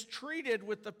be mistreated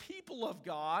with the people of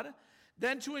God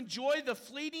than to enjoy the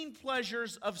fleeting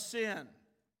pleasures of sin.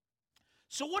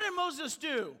 So what did Moses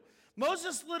do?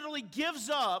 Moses literally gives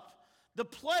up the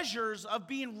pleasures of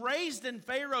being raised in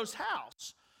Pharaoh's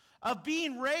house, of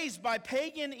being raised by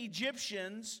pagan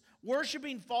Egyptians,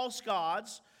 worshiping false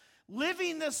gods,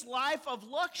 living this life of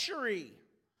luxury,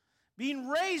 being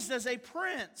raised as a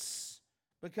prince.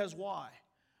 Because why?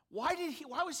 Why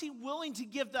was he willing to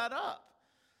give that up?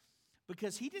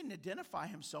 Because he didn't identify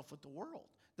himself with the world.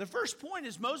 The first point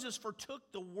is Moses forsook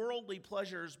the worldly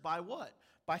pleasures by what?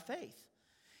 By faith.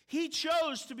 He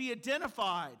chose to be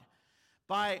identified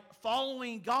by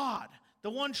following God, the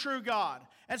one true God.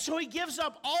 And so he gives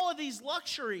up all of these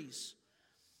luxuries.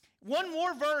 One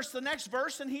more verse, the next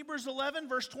verse in Hebrews 11,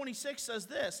 verse 26 says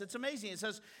this. It's amazing. It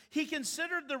says, he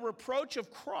considered the reproach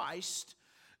of Christ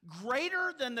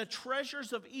greater than the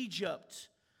treasures of Egypt,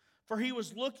 for he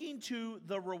was looking to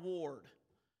the reward.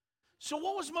 So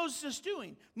what was Moses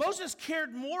doing? Moses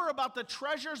cared more about the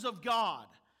treasures of God.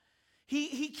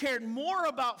 He cared more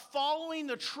about following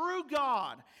the true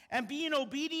God and being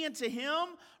obedient to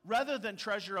him rather than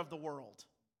treasure of the world.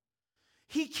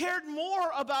 He cared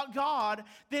more about God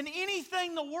than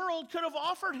anything the world could have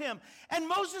offered him. And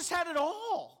Moses had it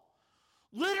all.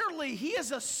 Literally, he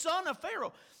is a son of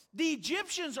Pharaoh. The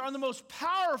Egyptians are the most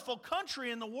powerful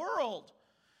country in the world.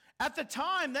 At the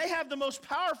time, they had the most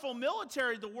powerful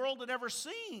military the world had ever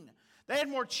seen. They had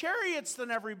more chariots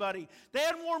than everybody. They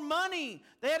had more money.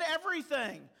 They had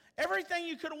everything. Everything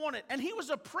you could have wanted. And he was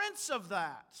a prince of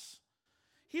that.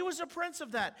 He was a prince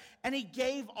of that. And he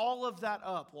gave all of that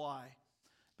up. Why?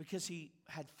 Because he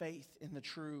had faith in the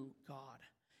true God.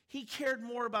 He cared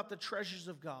more about the treasures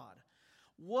of God.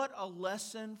 What a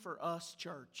lesson for us,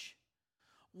 church.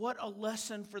 What a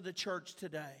lesson for the church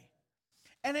today.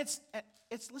 And it's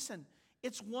listen,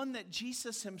 it's one that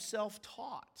Jesus himself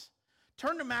taught.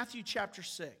 Turn to Matthew chapter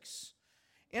 6.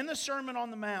 In the Sermon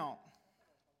on the Mount,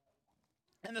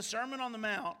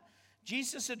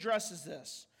 Jesus addresses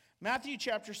this. Matthew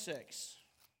chapter 6,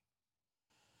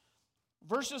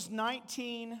 verses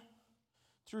 19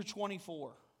 through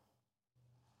 24.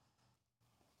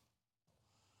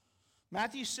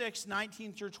 Matthew 6,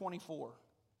 19 through 24.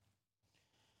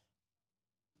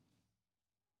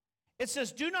 It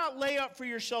says, do not lay up for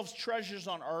yourselves treasures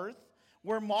on earth,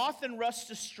 where moth and rust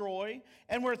destroy,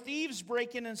 and where thieves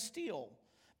break in and steal.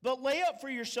 But lay up for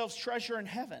yourselves treasure in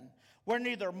heaven, where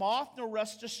neither moth nor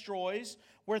rust destroys,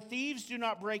 where thieves do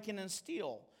not break in and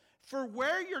steal. For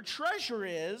where your treasure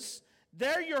is,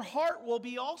 there your heart will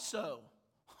be also.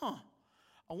 I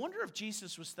wonder if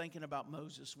Jesus was thinking about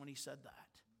Moses when he said that.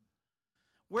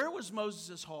 Where was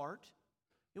Moses' heart?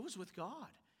 It was with God.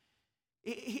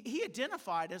 He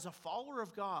identified as a follower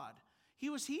of God. He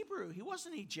was Hebrew. He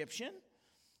wasn't Egyptian.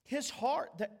 His heart,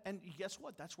 and guess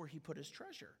what? That's where he put his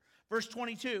treasure. Verse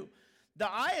 22, the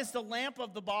eye is the lamp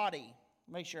of the body.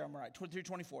 Make sure I'm right, through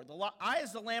 24. The eye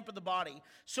is the lamp of the body.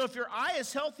 So if your eye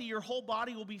is healthy, your whole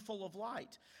body will be full of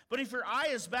light. But if your eye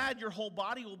is bad, your whole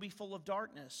body will be full of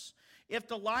darkness. If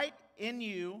the light in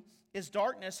you is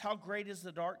darkness, how great is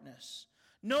the darkness?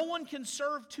 No one can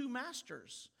serve two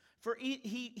masters. For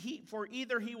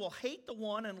either he will hate the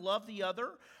one and love the other,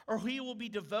 or he will be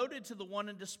devoted to the one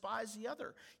and despise the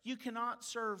other. You cannot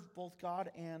serve both God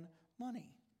and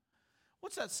money.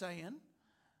 What's that saying?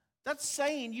 That's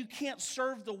saying you can't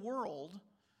serve the world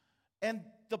and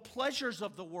the pleasures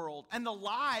of the world and the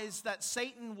lies that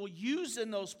Satan will use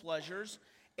in those pleasures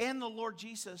and the Lord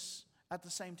Jesus at the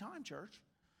same time, church.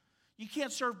 You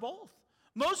can't serve both.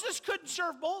 Moses couldn't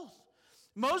serve both.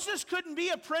 Moses couldn't be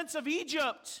a prince of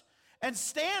Egypt and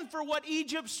stand for what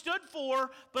Egypt stood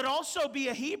for, but also be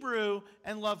a Hebrew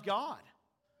and love God.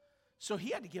 So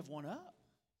he had to give one up.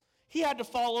 He had to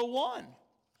follow one.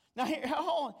 Now,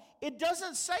 hold on. It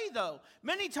doesn't say, though.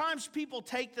 Many times people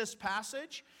take this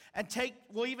passage and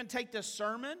will even take this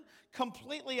sermon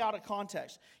completely out of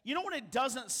context. You know what it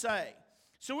doesn't say?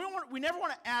 So we never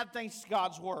want to add things to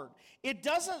God's word. It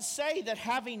doesn't say that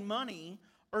having money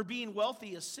or being wealthy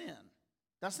is sin.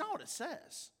 That's not what it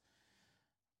says.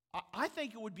 I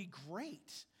think it would be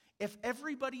great if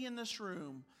everybody in this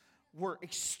room were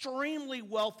extremely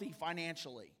wealthy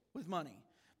financially with money,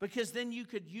 because then you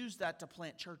could use that to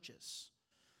plant churches,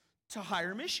 to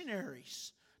hire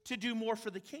missionaries, to do more for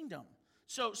the kingdom.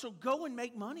 So go and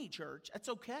make money, church. That's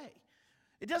okay.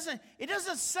 It doesn't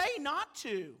say not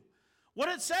to. What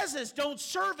it says is don't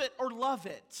serve it or love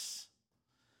it.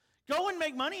 Go and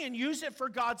make money and use it for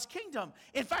God's kingdom.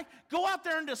 In fact, go out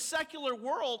there into the secular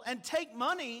world and take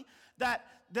money that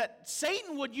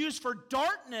Satan would use for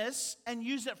darkness and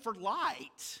use it for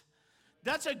light.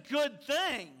 That's a good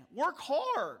thing. Work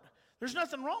hard. There's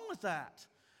nothing wrong with that.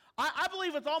 I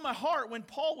believe with all my heart when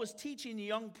Paul was teaching the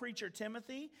young preacher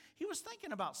Timothy, he was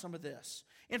thinking about some of this.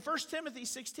 In 1 Timothy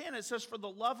 6:10, it says, for the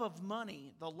love of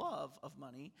money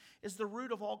is the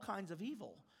root of all kinds of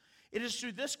evil. It is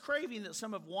through this craving that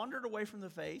some have wandered away from the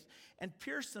faith and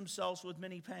pierced themselves with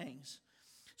many pangs.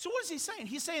 So what is he saying?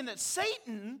 He's saying that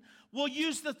Satan will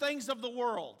use the things of the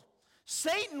world.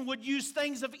 Satan would use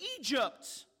things of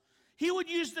Egypt. He would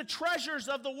use the treasures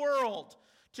of the world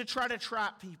to try to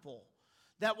trap people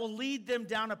that will lead them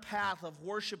down a path of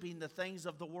worshiping the things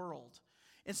of the world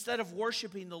instead of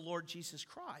worshiping the Lord Jesus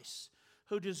Christ,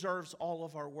 who deserves all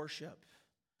of our worship.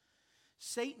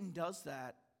 Satan does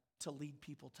that to lead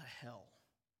people to hell.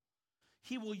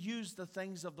 He will use the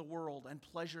things of the world and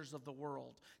pleasures of the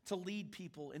world to lead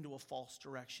people into a false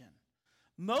direction.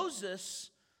 Moses,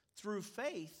 through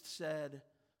faith, said,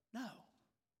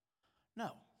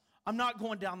 no, I'm not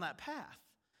going down that path.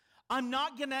 I'm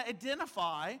not going to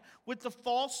identify with the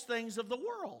false things of the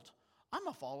world. I'm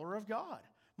a follower of God.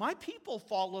 My people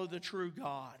follow the true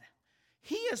God.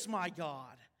 He is my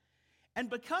God. And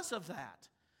because of that,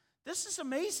 this is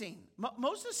amazing.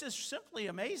 Moses is simply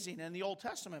amazing in the Old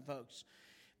Testament, folks.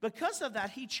 Because of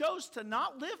that, he chose to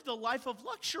not live the life of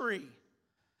luxury,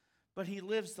 but he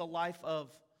lives the life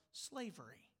of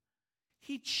slavery.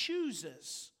 He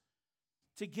chooses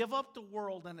to give up the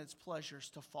world and its pleasures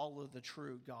to follow the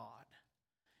true God.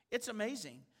 It's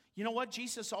amazing. You know what?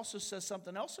 Jesus also says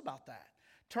something else about that.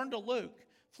 Turn to Luke.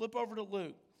 Flip over to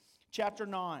Luke, chapter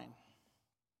 9.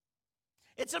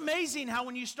 It's amazing how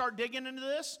when you start digging into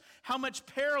this, how much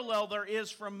parallel there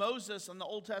is from Moses and the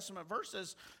Old Testament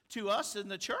verses to us in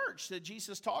the church that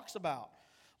Jesus talks about.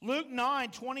 Luke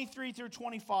 9, 23 through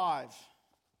 25.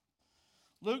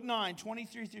 Luke 9,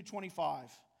 23 through 25.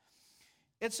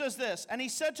 It says this, and he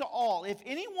said to all, if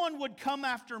anyone would come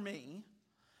after me,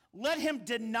 let him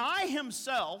deny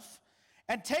himself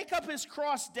and take up his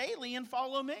cross daily and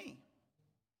follow me.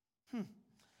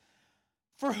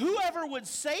 For whoever would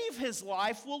save his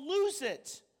life will lose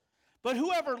it, but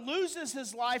whoever loses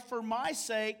his life for my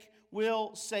sake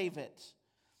will save it.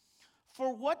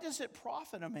 For what does it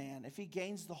profit a man if he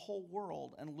gains the whole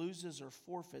world and loses or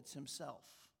forfeits himself?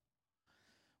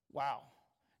 Wow.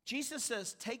 Jesus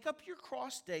says, take up your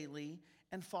cross daily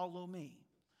and follow me.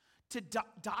 To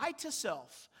die to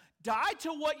self. Die to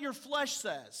what your flesh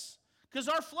says. Because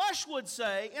our flesh would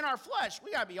say, in our flesh,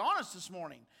 we got to be honest this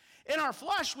morning. In our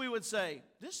flesh, we would say,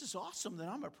 this is awesome that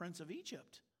I'm a prince of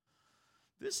Egypt.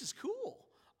 This is cool.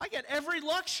 I get every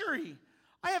luxury.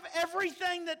 I have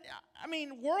everything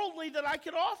worldly that I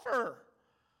could offer.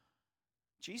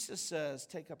 Jesus says,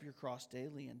 take up your cross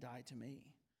daily and die to me.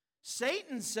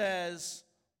 Satan says,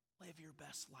 live your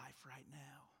best life right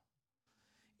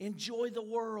now. Enjoy the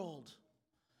world.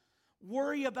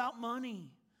 Worry about money.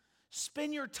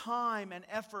 Spend your time and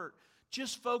effort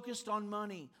just focused on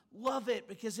money. Love it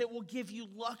because it will give you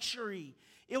luxury.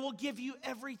 It will give you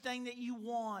everything that you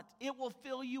want. It will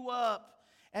fill you up.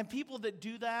 And people that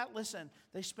do that, listen,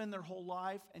 they spend their whole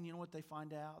life and you know what they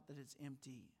find out? That it's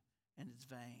empty and it's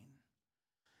vain.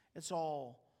 It's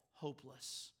all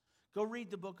hopeless. Go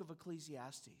read the book of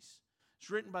Ecclesiastes. It's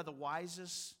written by the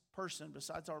wisest person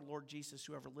besides our Lord Jesus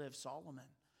who ever lived, Solomon.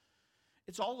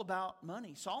 It's all about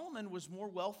money. Solomon was more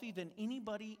wealthy than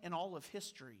anybody in all of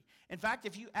history. In fact,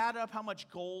 if you add up how much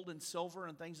gold and silver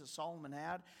and things that Solomon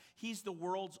had, he's the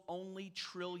world's only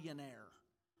trillionaire.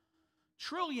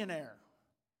 Trillionaire.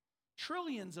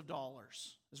 Trillions of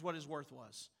dollars is what his worth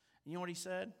was. And you know what he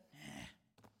said?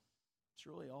 It's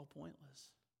really all pointless.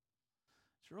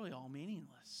 It's really all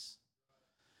meaningless.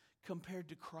 Compared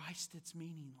to Christ, it's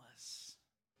meaningless.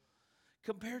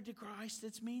 Compared to Christ,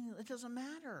 it's meaningless. It doesn't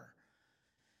matter.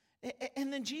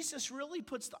 And then Jesus really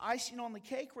puts the icing on the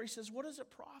cake where he says, what does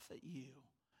it profit you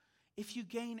if you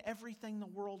gain everything the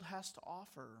world has to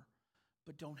offer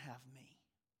but don't have me?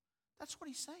 That's what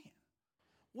he's saying.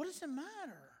 What does it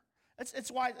matter?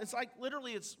 It's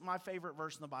my favorite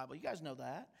verse in the Bible. You guys know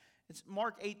that. It's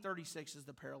Mark 8:36 is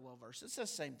the parallel verse. It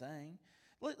says the same thing.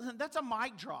 That's a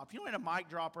mic drop. You know, we had a mic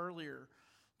drop earlier.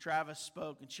 Travis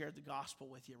spoke and shared the gospel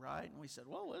with you, right? And we said,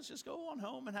 well, let's just go on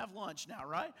home and have lunch now,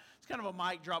 right? It's kind of a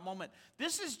mic drop moment.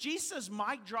 This is Jesus'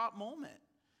 mic drop moment.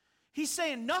 He's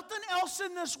saying nothing else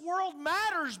in this world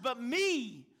matters but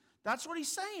me. That's what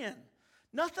he's saying.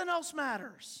 Nothing else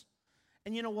matters.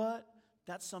 And you know what?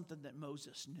 That's something that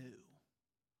Moses knew.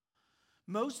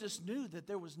 Moses knew that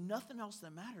there was nothing else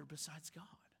that mattered besides God.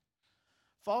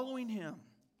 Following him,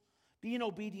 being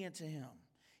obedient to him.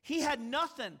 He had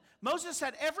nothing. Moses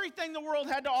had everything the world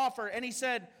had to offer, and he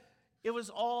said it was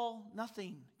all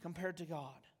nothing compared to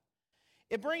God.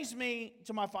 It brings me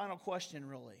to my final question,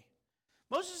 really.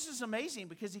 Moses is amazing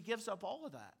because he gives up all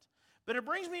of that. But it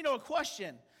brings me to a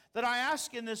question that I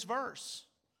ask in this verse.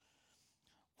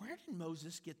 Where did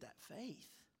Moses get that faith?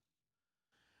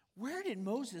 Where did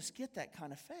Moses get that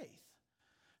kind of faith?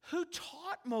 Who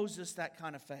taught Moses that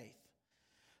kind of faith?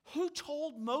 Who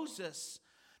told Moses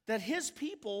that his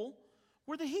people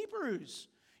were the Hebrews?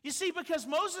 You see, because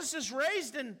Moses is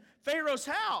raised in Pharaoh's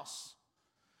house.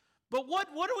 But what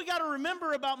do we got to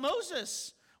remember about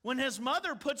Moses when his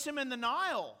mother puts him in the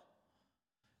Nile?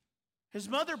 His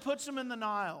mother puts him in the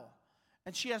Nile,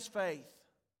 and she has faith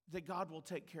that God will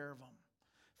take care of him.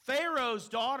 Pharaoh's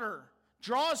daughter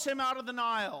draws him out of the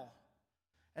Nile.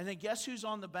 And then guess who's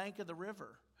on the bank of the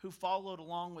river who followed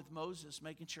along with Moses,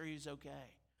 making sure he's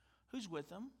okay? Who's with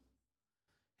him?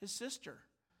 His sister.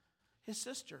 His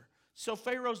sister. So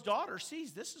Pharaoh's daughter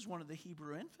sees this is one of the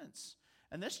Hebrew infants.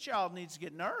 And this child needs to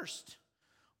get nursed.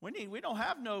 We don't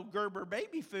have no Gerber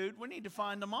baby food. We need to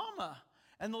find the mama.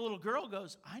 And the little girl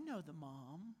goes, I know the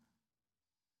mom.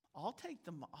 I'll take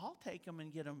them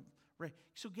and get them ready.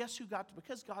 So guess who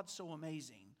because God's so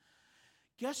amazing,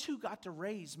 guess who got to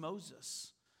raise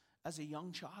Moses as a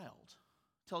young child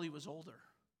till he was older?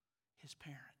 His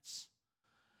parents.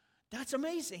 That's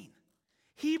amazing.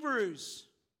 Hebrews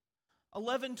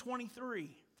 11:23.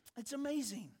 It's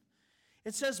amazing.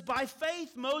 It says, by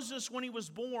faith Moses, when he was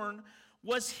born,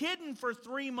 was hidden for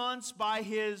 3 months by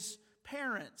his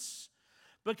parents,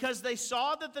 because they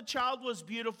saw that the child was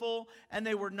beautiful, and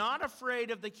they were not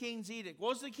afraid of the king's edict. What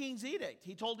was the king's edict?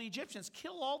 He told the Egyptians,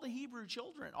 kill all the Hebrew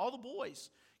children, all the boys.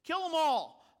 Kill them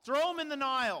all. Throw them in the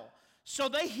Nile. So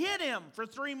they hid him for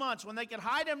 3 months. When they could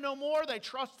hide him no more, they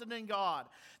trusted in God.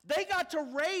 They got to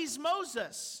raise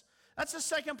Moses. That's the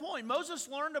second point. Moses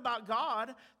learned about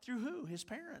God through who? His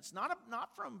parents. Not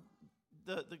from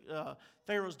the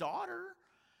Pharaoh's daughter.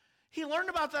 He learned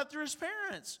about that through his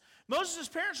parents. Moses'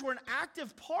 parents were an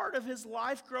active part of his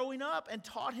life growing up and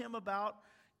taught him about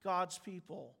God's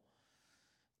people.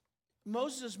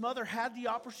 Moses' mother had the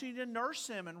opportunity to nurse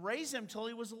him and raise him till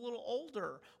he was a little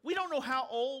older. We don't know how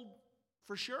old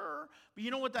for sure, but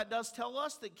you know what that does tell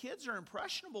us? That kids are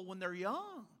impressionable when they're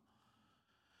young.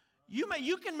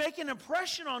 You can make an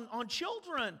impression on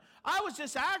children. I was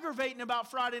just aggravating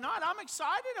about Friday night. I'm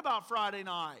excited about Friday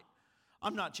night.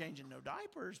 I'm not changing no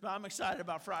diapers, but I'm excited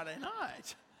about Friday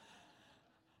night.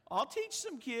 I'll teach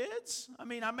some kids. I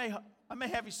mean, I may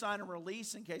have you sign a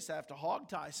release in case I have to hog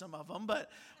tie some of them, but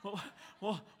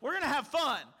well, we're going to have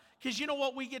fun because you know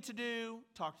what we get to do?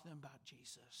 Talk to them about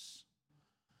Jesus.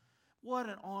 What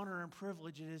an honor and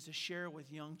privilege it is to share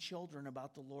with young children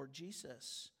about the Lord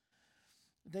Jesus.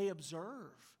 They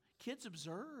observe. Kids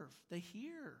observe. They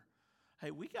hear.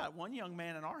 Hey, we got one young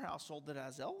man in our household that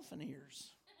has elephant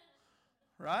ears.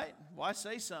 Right? Well, I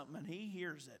say something and he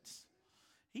hears it.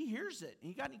 He hears it.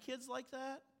 You got any kids like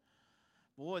that?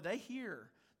 Boy, they hear.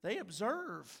 They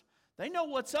observe. They know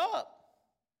what's up.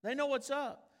 They know what's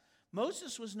up.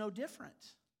 Moses was no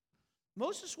different.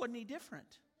 Moses wasn't any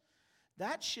different.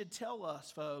 That should tell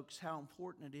us, folks, how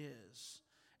important it is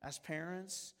as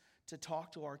parents to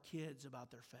talk to our kids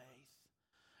about their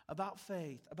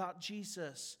faith, about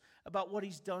Jesus, about what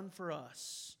he's done for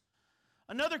us.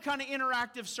 Another kind of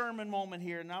interactive sermon moment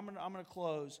here, and I'm going to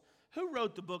close. Who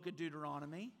wrote the book of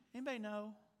Deuteronomy? Anybody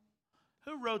know?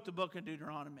 Who wrote the book of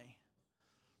Deuteronomy?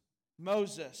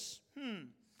 Moses.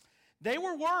 They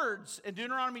were words in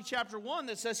Deuteronomy chapter 1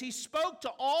 that says he spoke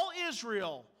to all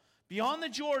Israel beyond the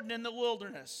Jordan in the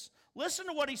wilderness. Listen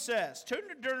to what he says. Turn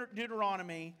to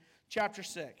Deuteronomy chapter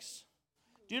 6.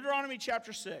 Deuteronomy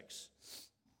chapter 6.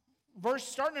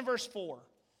 Starting in verse 4.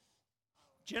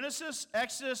 Genesis,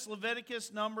 Exodus,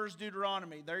 Leviticus, Numbers,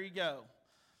 Deuteronomy. There you go.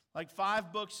 Like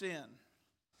 5 books in.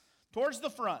 Towards the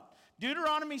front.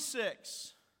 Deuteronomy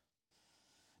 6.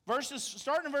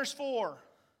 Starting in verse 4.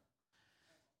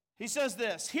 He says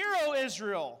this. Hear, O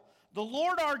Israel, the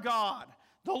Lord our God,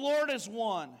 the Lord is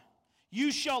one.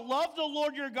 You shall love the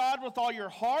Lord your God with all your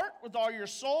heart, with all your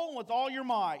soul, and with all your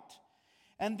might.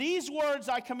 And these words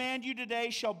I command you today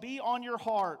shall be on your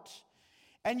heart.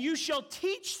 And you shall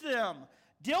teach them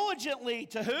diligently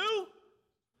to who?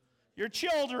 Your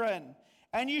children.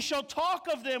 And you shall talk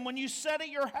of them when you sit at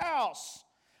your house,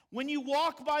 when you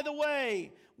walk by the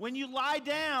way, when you lie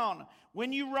down,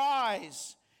 when you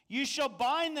rise. You shall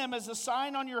bind them as a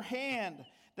sign on your hand.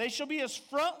 They shall be as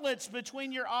frontlets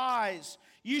between your eyes.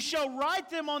 You shall write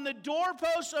them on the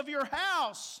doorposts of your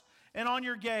house and on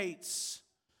your gates.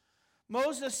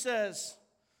 Moses says,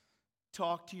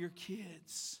 talk to your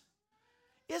kids.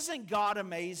 Isn't God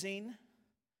amazing?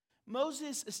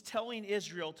 Moses is telling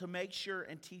Israel to make sure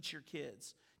and teach your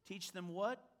kids. Teach them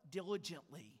what?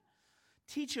 Diligently.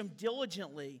 Teach them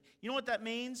diligently. You know what that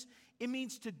means? It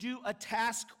means to do a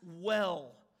task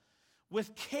well,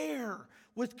 with care,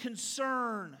 with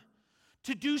concern,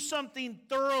 to do something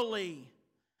thoroughly.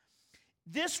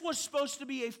 This was supposed to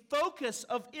be a focus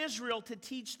of Israel to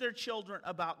teach their children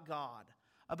about God.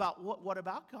 About what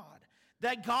about God?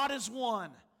 That God is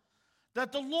one.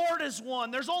 That the Lord is one.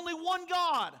 There's only one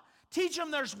God. Teach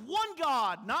them there's one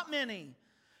God, not many.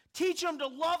 Teach them to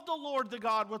love the Lord, the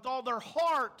God, with all their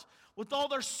heart, with all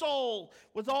their soul,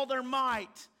 with all their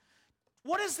might.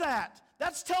 What is that?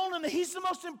 That's telling them that He's the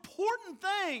most important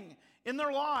thing in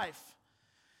their life.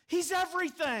 He's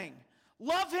everything.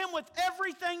 Love Him with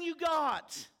everything you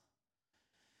got.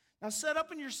 Now sit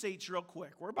up in your seats real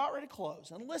quick. We're about ready to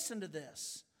close. And listen to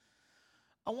this.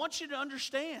 I want you to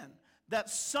understand that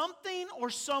something or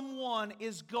someone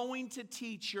is going to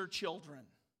teach your children.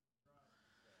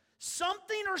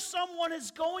 Something or someone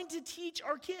is going to teach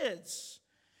our kids.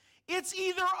 It's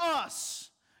either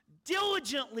us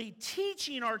diligently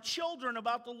teaching our children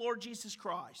about the Lord Jesus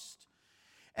Christ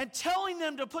and telling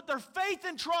them to put their faith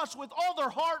and trust with all their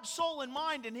heart, soul, and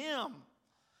mind in Him.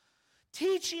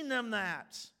 Teaching them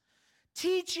that.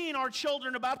 Teaching our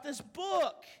children about this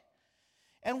book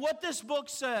and what this book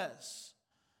says.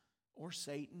 Or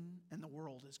Satan and the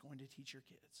world is going to teach your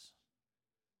kids.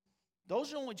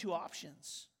 Those are only two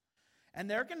options. And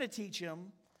they're going to teach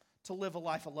them to live a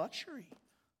life of luxury.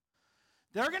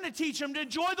 They're going to teach them to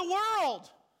enjoy the world.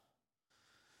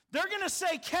 They're going to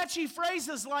say catchy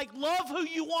phrases like, love who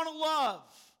you want to love.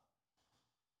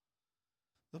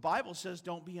 The Bible says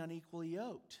don't be unequally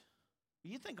yoked.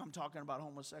 You think I'm talking about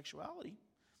homosexuality?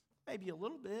 Maybe a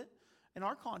little bit. In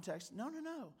our context, no.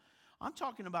 I'm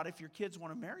talking about if your kids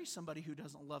want to marry somebody who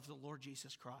doesn't love the Lord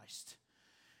Jesus Christ.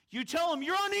 You tell them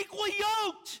you're unequally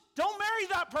yoked. Don't marry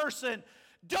that person.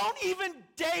 Don't even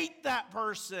date that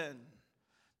person.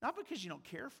 Not because you don't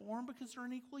care for them, because they're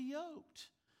unequally yoked.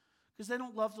 Because they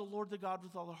don't love the Lord, the God,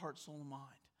 with all their heart, soul, and mind.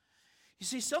 You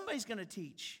see, somebody's going to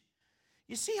teach.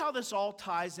 You see how this all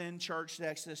ties in, church, to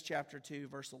Exodus chapter 2,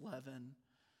 verse 11.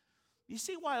 You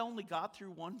see why I only got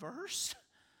through one verse?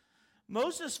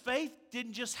 Moses' faith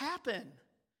didn't just happen.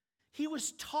 He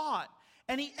was taught,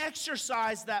 and he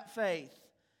exercised that faith.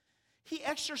 He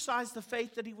exercised the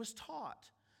faith that he was taught.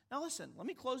 Now listen, let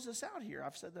me close this out here.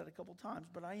 I've said that a couple times,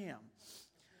 but I am.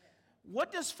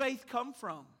 What does faith come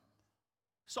from?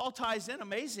 This all ties in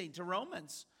amazing to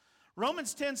Romans.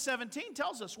 Romans 10:17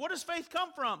 tells us, what does faith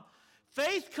come from?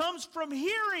 Faith comes from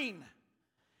hearing,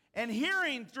 and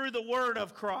hearing through the word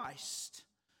of Christ.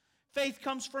 Faith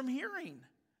comes from hearing.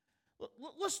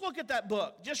 Let's look at that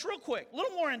book just real quick, a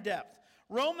little more in depth.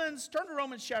 Turn to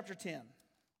Romans chapter 10.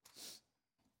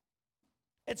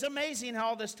 It's amazing how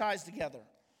all this ties together.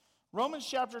 Romans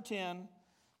chapter 10,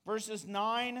 verses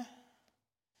 9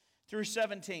 through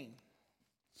 17.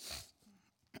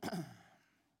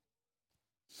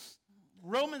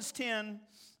 Romans 10,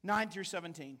 9 through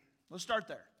 17. Let's start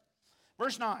there.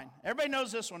 Verse 9. Everybody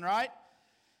knows this one, right?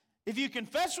 If you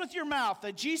confess with your mouth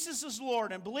that Jesus is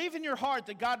Lord and believe in your heart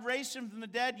that God raised him from the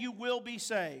dead, you will be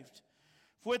saved.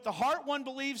 For with the heart one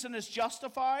believes and is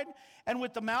justified, and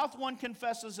with the mouth one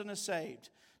confesses and is saved.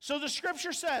 So the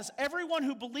scripture says, everyone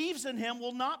who believes in him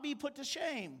will not be put to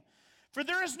shame. For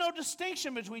there is no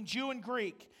distinction between Jew and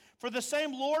Greek. For the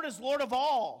same Lord is Lord of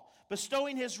all,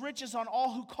 bestowing his riches on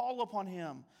all who call upon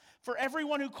him. For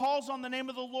everyone who calls on the name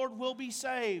of the Lord will be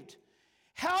saved.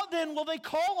 How then will they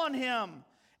call on him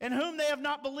in whom they have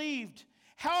not believed?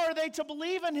 How are they to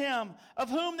believe in him of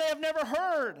whom they have never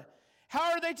heard?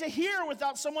 How are they to hear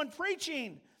without someone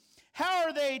preaching? How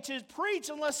are they to preach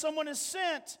unless someone is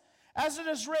sent? As it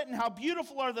is written, how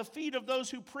beautiful are the feet of those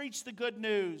who preach the good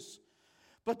news.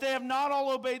 But they have not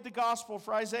all obeyed the gospel.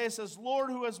 For Isaiah says, Lord,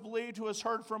 who has believed, who has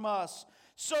heard from us?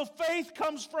 So faith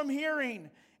comes from hearing,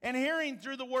 and hearing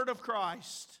through the word of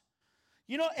Christ.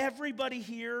 You know, everybody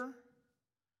here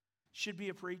should be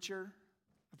a preacher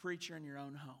in your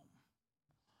own home.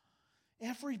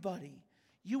 Everybody.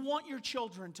 You want your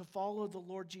children to follow the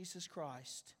Lord Jesus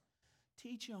Christ.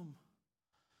 Teach them.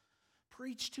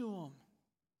 Preach to them.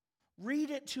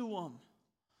 Read it to them.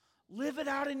 Live it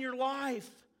out in your life.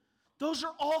 Those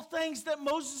are all things that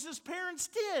Moses' parents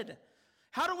did.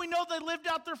 How do we know they lived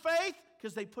out their faith?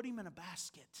 Because they put him in a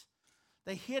basket.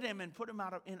 They hid him and put him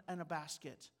out in a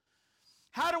basket.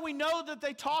 How do we know that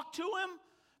they talked to him?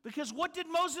 Because what did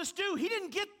Moses do? He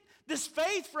didn't get this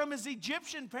faith from his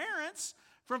Egyptian parents,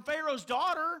 from Pharaoh's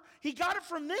daughter. He got it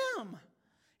from them.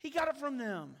 He got it from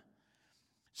them.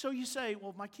 So you say,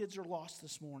 well, my kids are lost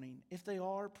this morning. If they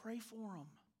are, pray for them.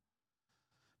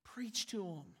 Preach to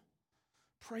them.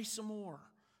 Pray some more.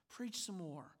 Preach some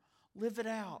more. Live it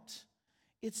out.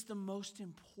 It's the most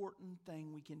important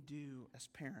thing we can do as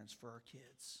parents for our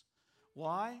kids.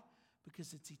 Why?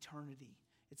 Because it's eternity.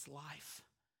 It's life.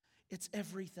 It's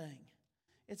everything.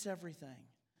 It's everything.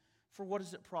 For what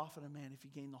does it profit a man if you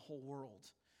gain the whole world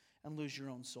and lose your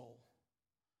own soul?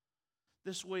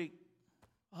 This week,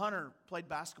 Hunter played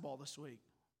basketball this week.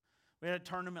 We had a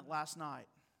tournament last night.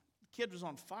 The kid was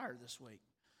on fire this week.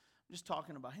 I'm just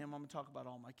talking about him. I'm going to talk about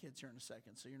all my kids here in a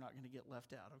second, so you're not going to get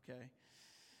left out, okay?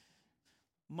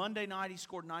 Monday night, he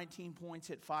scored 19 points,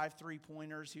 hit 5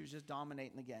 3-pointers. He was just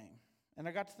dominating the game. And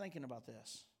I got to thinking about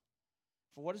this.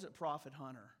 For what does it profit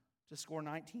Hunter to score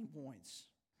 19 points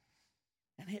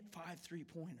and hit 5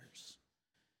 3-pointers?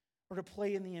 Or to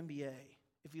play in the NBA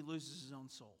if he loses his own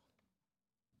soul?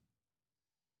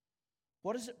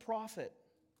 What does it profit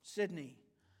Sydney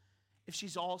if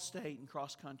she's all state and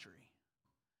cross country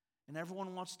and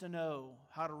everyone wants to know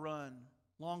how to run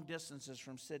long distances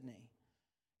from Sydney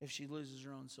if she loses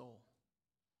her own soul?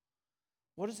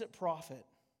 What does it profit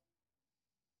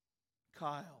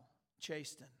Kyle,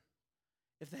 Chaston,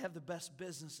 if they have the best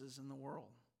businesses in the world,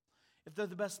 if they're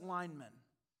the best linemen,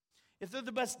 if they're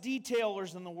the best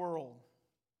detailers in the world,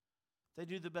 they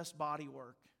do the best body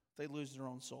work, they lose their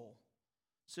own soul?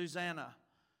 Susanna,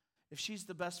 if she's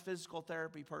the best physical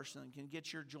therapy person and can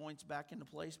get your joints back into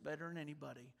place better than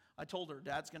anybody. I told her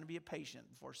Dad's going to be a patient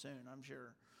before soon, I'm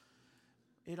sure.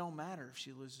 It don't matter if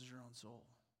she loses her own soul.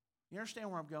 You understand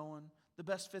where I'm going? The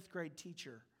best 5th grade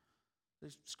teacher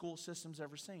the school system's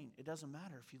ever seen. It doesn't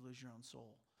matter if you lose your own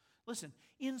soul. Listen,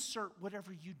 insert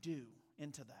whatever you do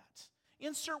into that.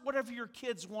 Insert whatever your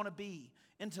kids want to be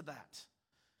into that.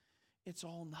 It's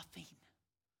all nothing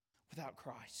without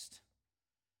Christ.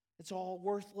 It's all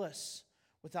worthless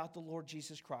without the Lord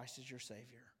Jesus Christ as your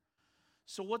Savior.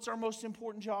 So what's our most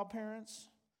important job, parents?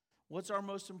 What's our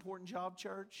most important job,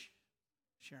 church?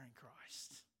 Sharing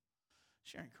Christ.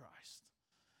 Sharing Christ.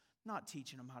 Not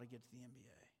teaching them how to get to the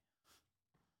NBA.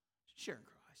 Sharing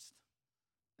Christ.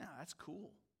 Now, that's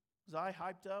cool. Was I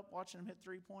hyped up watching them hit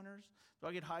 3-pointers? Do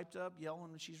I get hyped up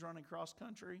yelling when she's running cross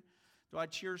country? Do I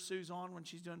cheer Suze on when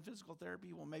she's doing physical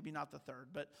therapy? Well, maybe not the third,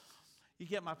 but you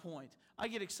get my point. I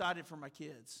get excited for my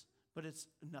kids, but it's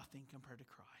nothing compared to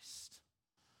Christ.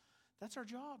 That's our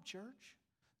job, church.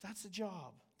 That's the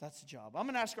job. That's the job. I'm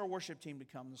going to ask our worship team to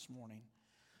come this morning.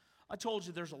 I told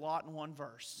you there's a lot in one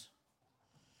verse.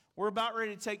 We're about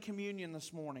ready to take communion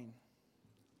this morning.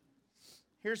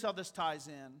 Here's how this ties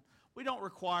in. We don't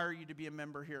require you to be a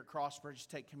member here at Crossbridge to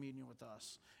take communion with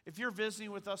us. If you're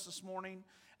visiting with us this morning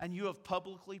and you have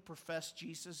publicly professed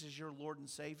Jesus as your Lord and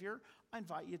Savior, I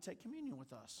invite you to take communion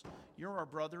with us. You're our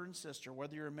brother and sister,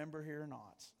 whether you're a member here or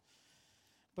not.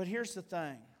 But here's the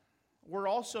thing. We're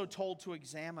also told to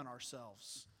examine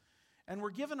ourselves. And we're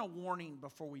given a warning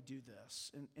before we do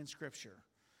this in Scripture.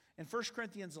 In 1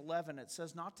 Corinthians 11, it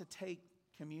says not to take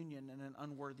communion in an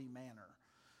unworthy manner.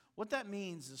 What that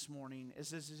means this morning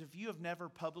is if you have never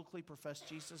publicly professed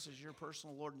Jesus as your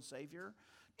personal Lord and Savior,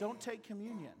 don't take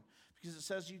communion because it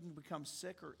says you can become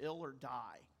sick or ill or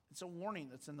die. It's a warning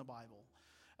that's in the Bible.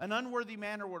 An unworthy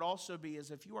manner would also be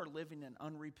as if you are living in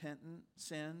unrepentant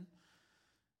sin,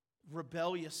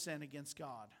 rebellious sin against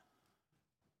God.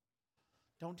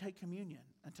 Don't take communion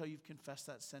until you've confessed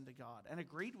that sin to God and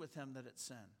agreed with Him that it's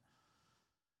sin.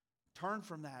 Turn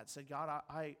from that. Say, God,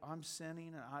 I'm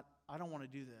sinning and I don't want to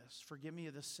do this. Forgive me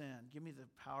of this sin. Give me the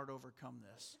power to overcome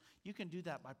this. You can do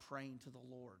that by praying to the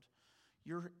Lord.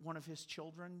 You're one of His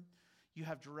children. You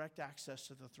have direct access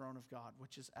to the throne of God,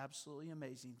 which is absolutely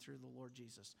amazing through the Lord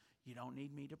Jesus. You don't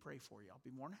need me to pray for you. I'll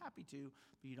be more than happy to,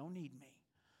 but you don't need me.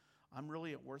 I'm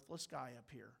really a worthless guy up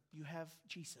here. You have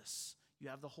Jesus. You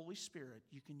have the Holy Spirit.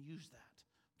 You can use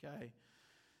that, okay?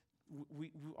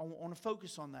 I want to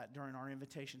focus on that during our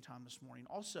invitation time this morning.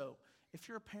 Also, if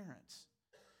you're a parent,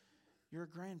 you're a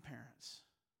grandparent.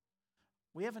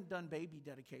 We haven't done baby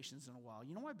dedications in a while.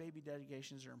 You know why baby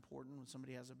dedications are important when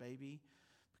somebody has a baby?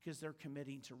 Because they're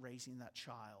committing to raising that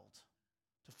child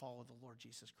to follow the Lord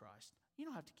Jesus Christ. You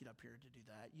don't have to get up here to do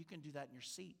that. You can do that in your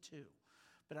seat too.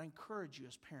 But I encourage you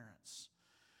as parents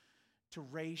to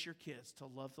raise your kids to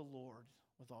love the Lord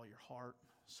with all your heart,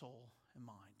 soul, and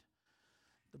mind.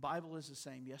 The Bible is the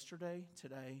same yesterday,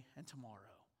 today, and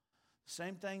tomorrow. The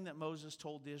same thing that Moses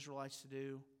told the Israelites to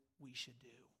do, we should do.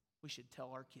 We should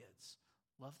tell our kids,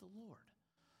 love the Lord.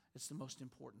 It's the most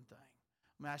important thing.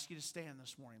 I'm going to ask you to stand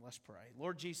this morning. Let's pray.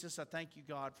 Lord Jesus, I thank you,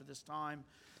 God, for this time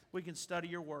we can study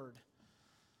your word.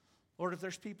 Lord, if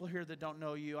there's people here that don't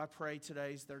know you, I pray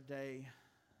today's their day.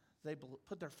 They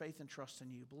put their faith and trust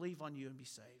in you, believe on you, and be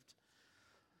saved.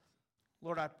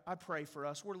 Lord, I pray for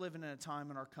us. We're living in a time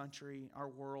in our country, our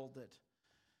world, that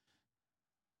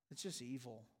it's just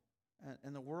evil.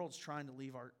 And the world's trying to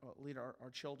lead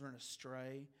our children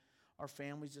astray, our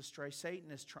families astray. Satan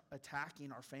is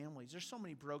attacking our families. There's so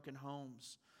many broken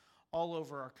homes all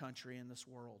over our country and this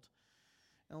world.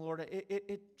 And Lord,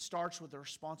 it starts with the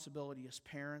responsibility as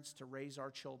parents to raise our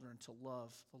children to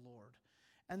love the Lord.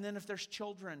 And then if there's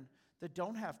children that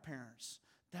don't have parents,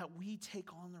 that we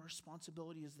take on the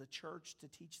responsibility as the church to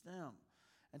teach them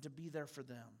and to be there for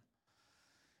them.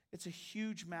 It's a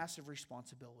huge, massive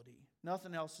responsibility.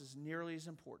 Nothing else is nearly as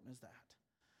important as that.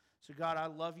 So God, I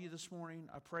love you this morning.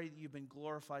 I pray that you've been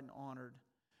glorified and honored.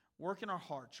 Work in our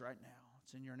hearts right now.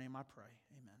 It's in your name I pray.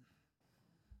 Amen.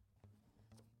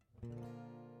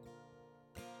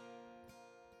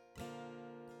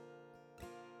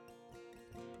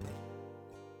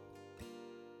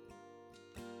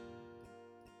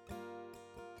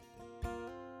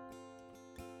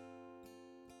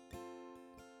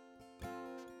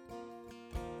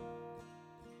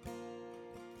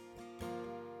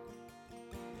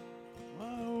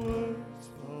 My words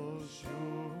fall short.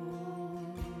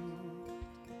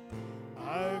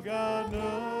 I've got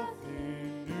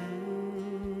nothing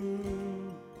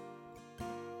new.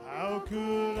 How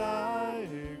could I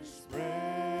express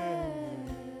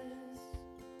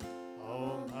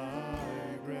all my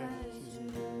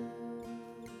gratitude?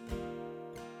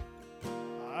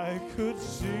 I could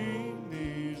sing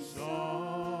these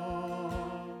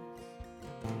songs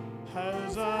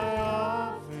as I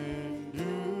often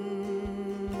do.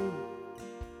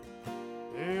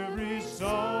 Every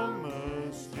song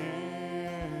must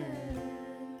end,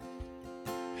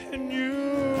 and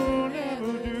you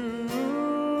never do.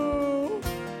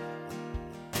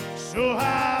 So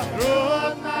I throw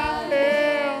up my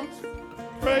hands,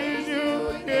 praise you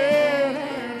again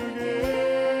and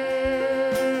again.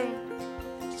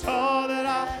 It's all that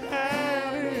I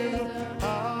have is a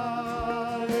hallelujah,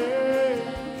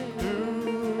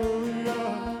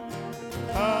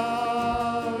 hallelujah.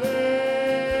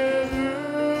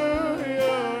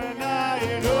 And I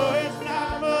know it's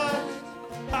not much,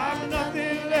 I've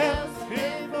nothing left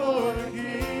fit for the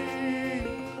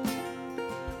King,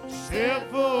 except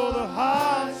for the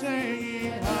heart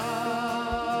singing hallelujah,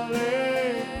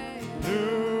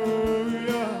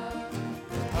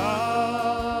 hallelujah.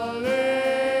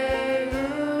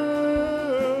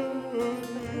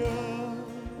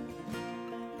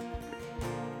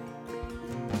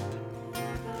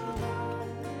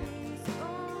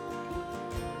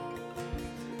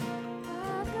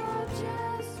 I've got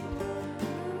just one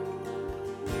move.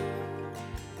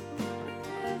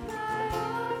 With my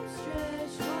arms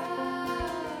stretched wide,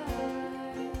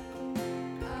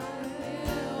 I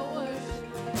will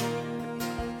worship.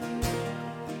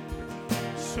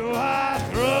 So I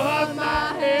throw up my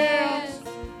hands,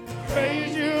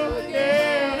 praise you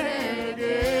again and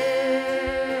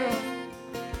again.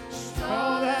 So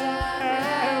all that I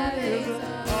have is a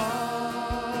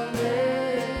hallelujah,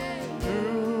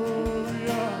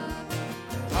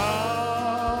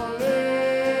 hallelujah.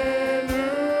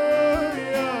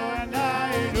 And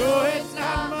I know it's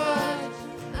not much,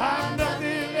 I've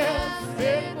nothing left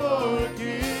fit for a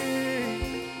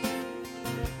King,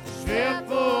 except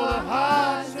for the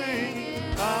heart singing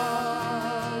hallelujah,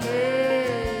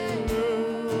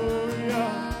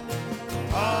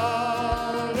 hallelujah.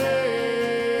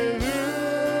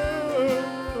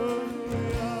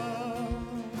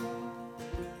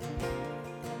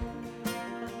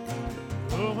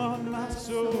 Come on, my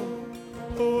soul,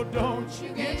 oh, don't you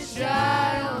get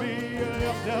shy on me.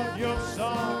 Lift up your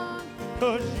song,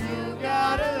 'cause you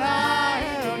got a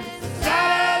lion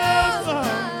inside of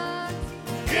us.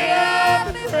 Get up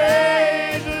and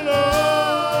praise the Lord.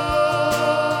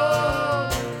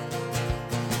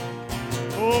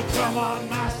 Oh, come on,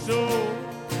 my soul.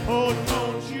 Oh,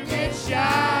 don't you get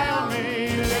shy on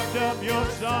me. Lift up your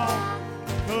song,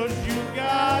 'cause you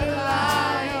got a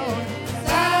lion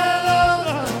inside of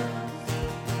us.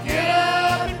 Get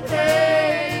up and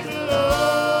praise the Lord.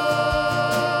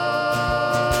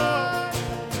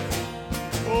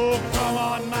 Oh,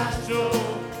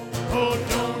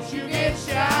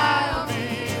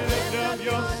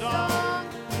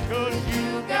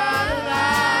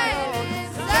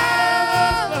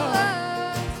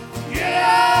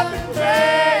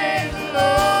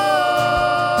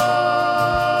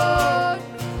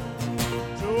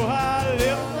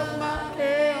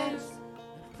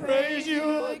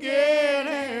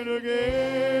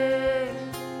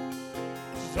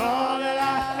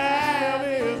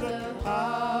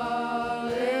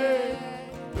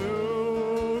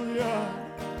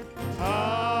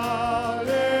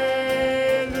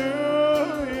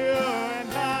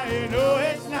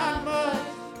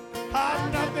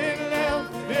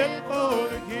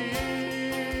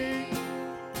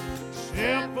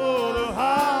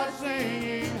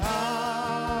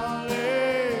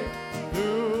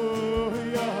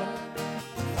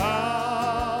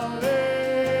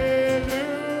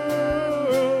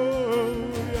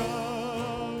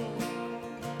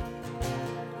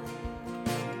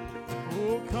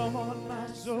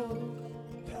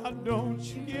 don't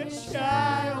you get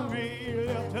shy on me.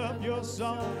 Lift up your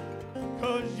song,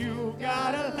 'cause you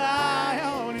got a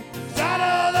lion inside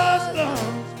of those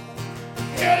lungs.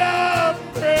 Get up,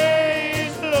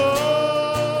 praise the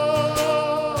Lord.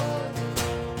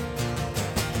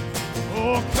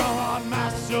 Oh, come on, my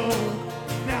soul.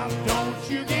 Now don't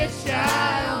you get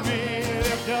shy on me.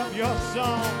 Lift up your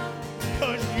song,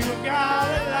 'cause you got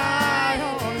a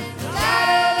lion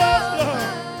inside of those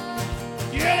lungs.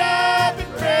 Get up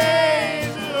and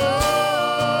praise the Lord.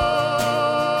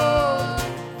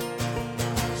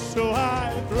 So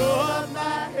I throw up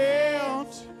my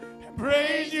hands and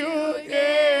praise you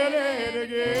again and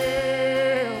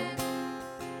again.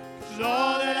 'Cause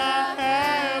all that I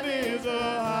have is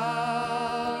a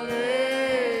hallelujah.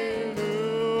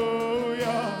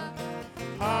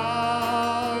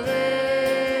 Hallelujah.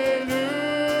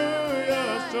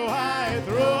 So I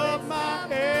throw up my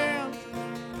hands,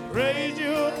 praise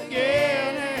you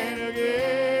again and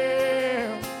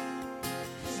again.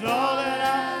 'Cause all that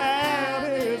I have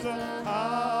is a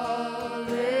hallelujah.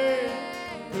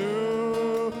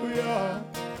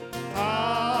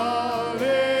 Hallelujah.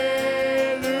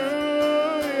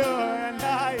 And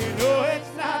I know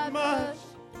it's not much.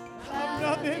 I've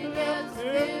nothing left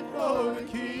for the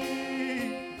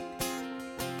key,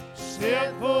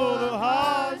 except for the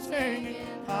heart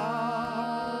singing hallelujah.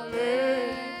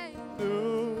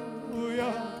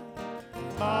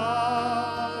 Hallelujah.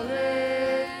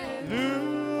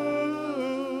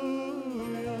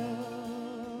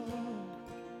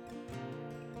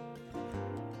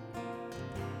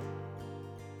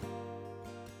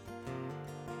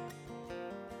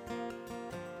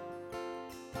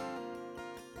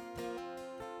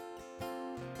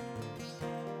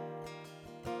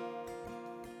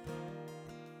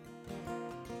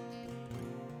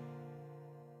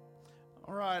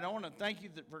 All right, I want to thank you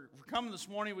for coming this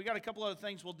morning. We got a couple other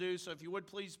things we'll do, so if you would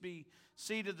please be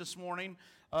seated this morning.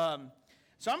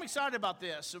 So I'm excited about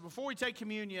this. So before we take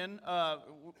communion,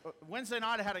 Wednesday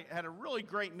night I had a really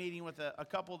great meeting with a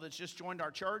couple that's just joined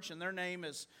our church, and their name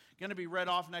is going to be read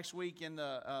off next week in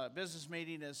the business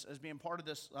meeting as being part of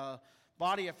this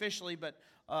body officially. But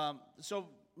so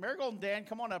Marigold and Dan,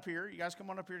 come on up here. You guys come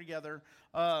on up here together.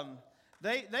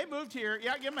 They moved here.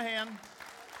 Yeah, give them a hand.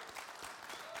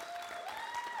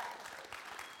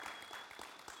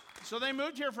 So they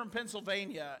moved here from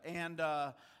Pennsylvania and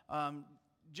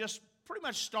just pretty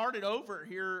much started over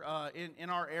here in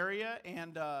our area.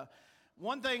 And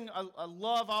one thing I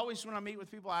love, always when I meet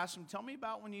with people, I ask them, tell me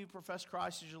about when you profess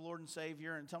Christ as your Lord and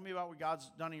Savior, and tell me about what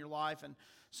God's done in your life. And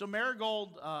so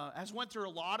Marigold has went through a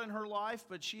lot in her life,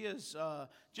 but she is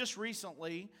just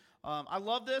recently, I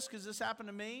love this because this happened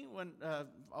to me when,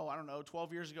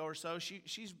 12 years ago or so.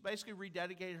 She's basically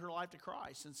rededicated her life to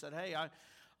Christ and said, hey,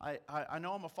 I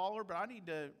know I'm a follower, but I need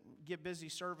to get busy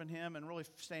serving Him and really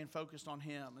staying focused on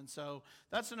Him. And so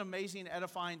that's an amazing,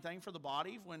 edifying thing for the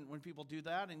body when people do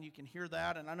that, and you can hear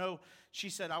that. And I know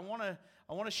she said, I want to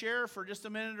share for just a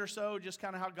minute or so just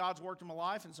kind of how God's worked in my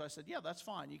life. And so I said, yeah, that's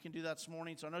fine. You can do that this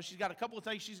morning. So I know she's got a couple of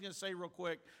things she's going to say real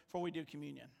quick before we do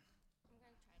communion.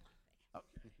 I'm going to try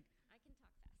to be quick. I can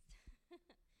talk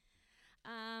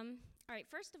fast. All right,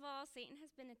 first of all, Satan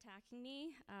has been attacking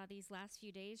me these last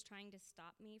few days, trying to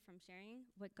stop me from sharing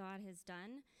what God has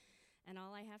done. And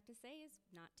all I have to say is,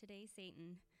 not today,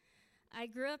 Satan. I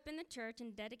grew up in the church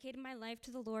and dedicated my life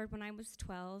to the Lord when I was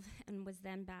 12 and was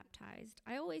then baptized.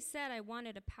 I always said I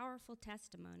wanted a powerful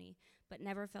testimony, but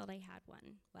never felt I had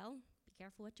one. Well, be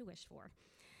careful what you wish for.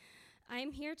 I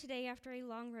am here today after a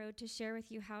long road to share with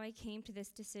you how I came to this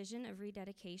decision of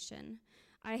rededication.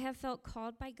 I have felt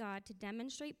called by God to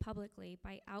demonstrate publicly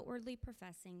by outwardly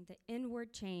professing the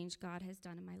inward change God has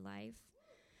done in my life.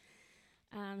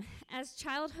 As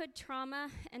childhood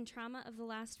trauma and trauma of the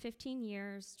last 15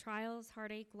 years, trials,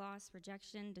 heartache, loss,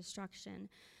 rejection, destruction,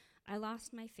 I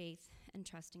lost my faith and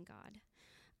trust in God.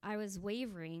 I was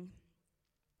wavering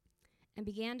and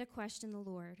began to question the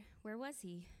Lord. Where was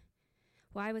He?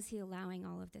 Why was He allowing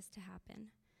all of this to happen?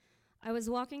 I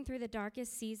was walking through the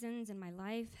darkest seasons in my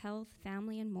life, health,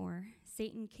 family, and more.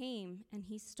 Satan came, and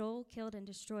he stole, killed, and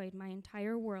destroyed my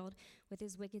entire world with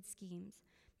his wicked schemes.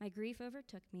 My grief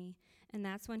overtook me, and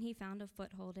that's when he found a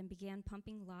foothold and began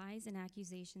pumping lies and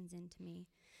accusations into me.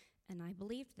 And I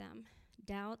believed them.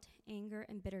 Doubt, anger,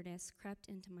 and bitterness crept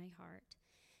into my heart.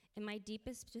 In my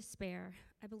deepest despair,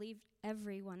 I believed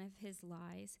every one of his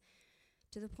lies,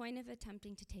 to the point of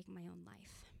attempting to take my own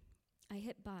life. I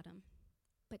hit bottom.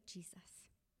 But Jesus.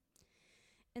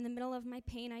 In the middle of my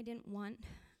pain I didn't want,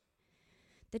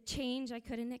 the change I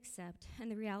couldn't accept,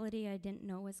 and the reality I didn't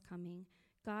know was coming,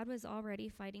 God was already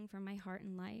fighting for my heart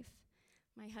and life.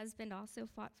 My husband also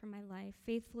fought for my life,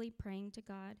 faithfully praying to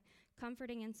God,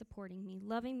 comforting and supporting me,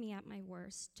 loving me at my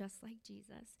worst, just like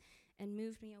Jesus, and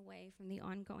moved me away from the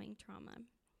ongoing trauma.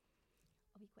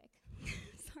 I'll be quick.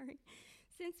 Sorry.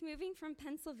 Since moving from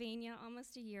Pennsylvania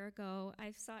almost a year ago,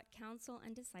 I've sought counsel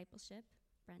and discipleship,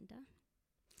 Brenda,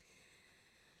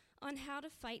 on how to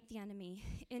fight the enemy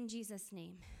in Jesus'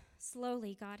 name.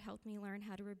 Slowly, God helped me learn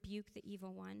how to rebuke the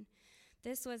evil one.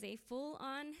 This was a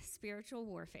full-on spiritual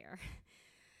warfare.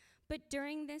 But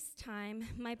during this time,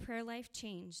 my prayer life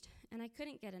changed, and I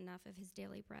couldn't get enough of his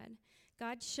daily bread.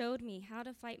 God showed me how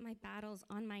to fight my battles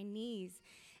on my knees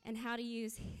and how to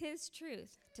use his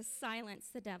truth to silence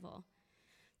the devil.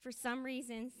 For some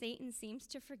reason, Satan seems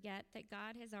to forget that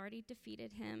God has already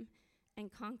defeated him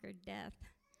and conquered death.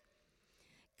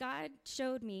 God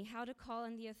showed me how to call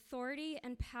in the authority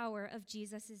and power of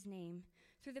Jesus' name.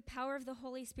 Through the power of the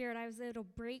Holy Spirit, I was able to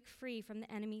break free from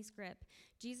the enemy's grip.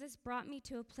 Jesus brought me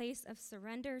to a place of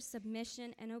surrender,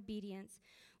 submission, and obedience,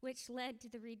 which led to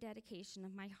the rededication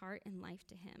of my heart and life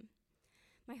to him.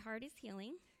 My heart is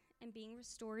healing and being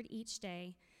restored each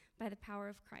day by the power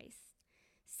of Christ.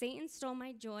 Satan stole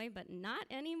my joy, but not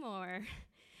anymore.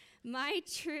 My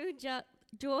true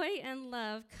joy and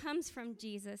love comes from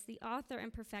Jesus, the author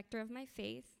and perfecter of my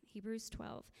faith, Hebrews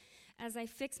 12, as I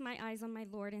fix my eyes on my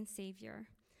Lord and Savior.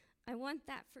 I want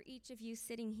that for each of you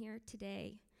sitting here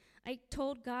today. I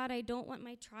told God I don't want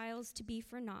my trials to be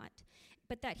for naught,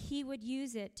 but that he would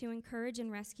use it to encourage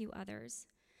and rescue others.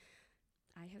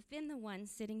 I have been the one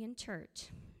sitting in church,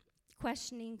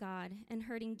 questioning God and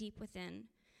hurting deep within.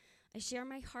 I share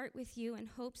my heart with you in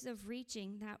hopes of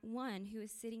reaching that one who is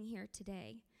sitting here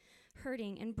today,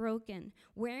 hurting and broken,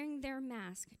 wearing their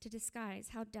mask to disguise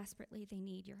how desperately they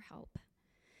need your help.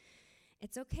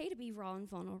 It's okay to be raw and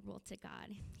vulnerable to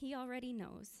God. He already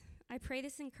knows. I pray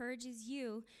this encourages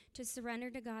you to surrender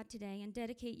to God today and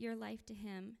dedicate your life to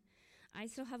him. I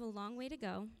still have a long way to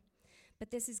go,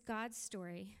 but this is God's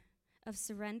story of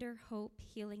surrender, hope,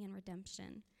 healing, and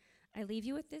redemption. I leave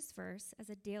you with this verse as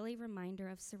a daily reminder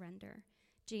of surrender.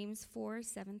 James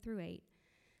 4:7-8.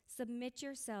 Submit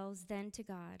yourselves then to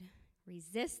God.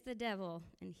 Resist the devil,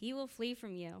 and he will flee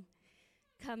from you.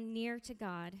 Come near to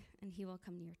God, and he will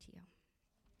come near to you.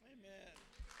 Amen.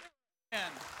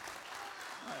 Amen.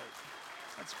 Right.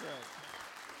 That's great.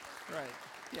 Great.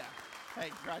 Yeah.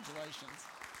 Hey, congratulations.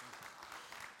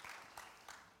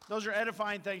 Those are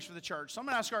edifying things for the church. So I'm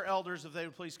going to ask our elders if they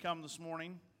would please come this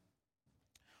morning.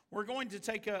 We're going to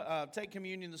take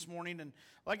communion this morning, and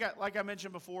like I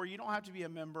mentioned before, you don't have to be a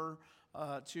member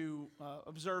to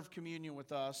observe communion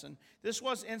with us. And this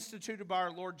was instituted by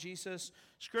our Lord Jesus.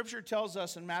 Scripture tells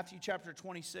us in Matthew chapter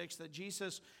 26 that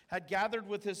Jesus had gathered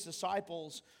with his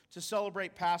disciples to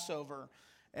celebrate Passover.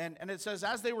 And it says,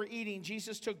 as they were eating,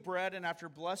 Jesus took bread, and after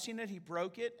blessing it, he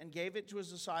broke it and gave it to his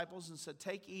disciples and said,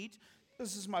 "Take, eat.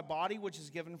 This is my body, which is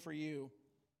given for you."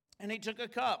 And he took a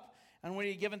cup. And when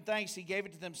he had given thanks, he gave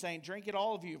it to them, saying, "Drink it,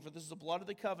 all of you, for this is the blood of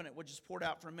the covenant, which is poured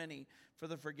out for many for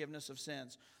the forgiveness of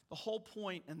sins." The whole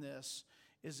point in this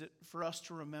is for us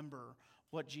to remember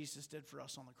what Jesus did for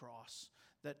us on the cross,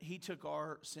 that he took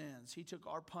our sins. He took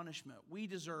our punishment. We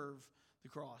deserve the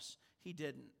cross. He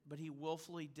didn't, but he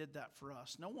willfully did that for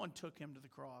us. No one took him to the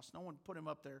cross. No one put him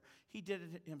up there. He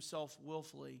did it himself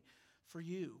willfully for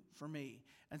you, for me.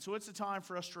 And so it's a time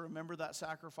for us to remember that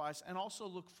sacrifice and also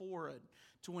look forward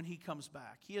to when he comes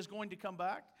back. He is going to come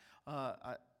back.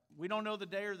 We don't know the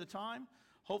day or the time.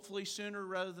 Hopefully sooner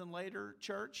rather than later,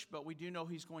 church, but we do know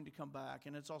he's going to come back,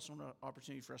 and it's also an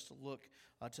opportunity for us to look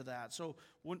to that. So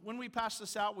when we pass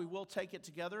this out, we will take it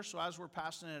together. So as we're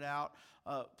passing it out,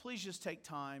 please just take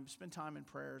time, spend time in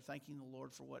prayer, thanking the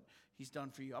Lord for what he's done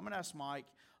for you. I'm going to ask Mike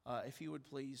if he would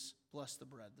please bless the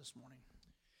bread this morning.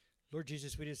 Lord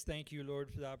Jesus, we just thank you, Lord,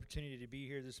 for the opportunity to be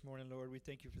here this morning, Lord. We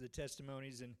thank you for the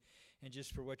testimonies and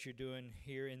just for what you're doing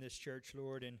here in this church,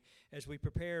 Lord. And as we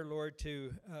prepare, Lord,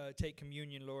 to take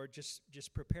communion, Lord,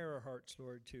 just prepare our hearts,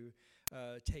 Lord, to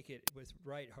take it with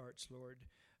right hearts, Lord.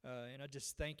 And I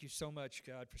just thank you so much,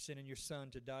 God, for sending your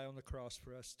Son to die on the cross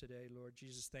for us today, Lord.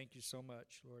 Jesus, thank you so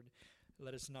much, Lord.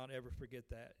 Let us not ever forget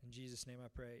that. In Jesus' name I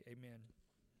pray, amen.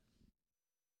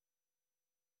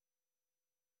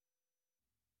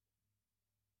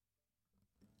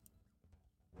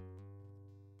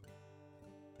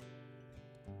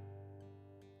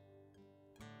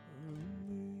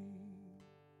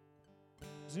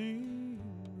 Amazing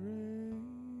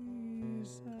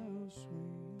grace, how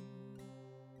sweet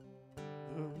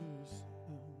the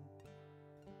sound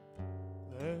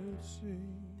that saved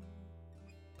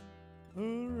a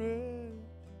wretch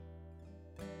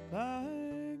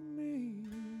like me.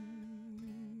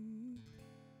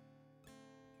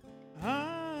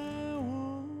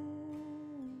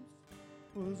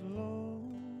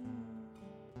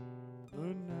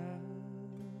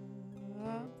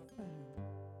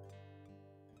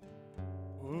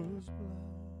 was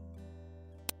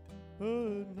blind,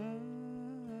 but now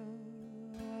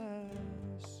I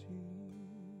see.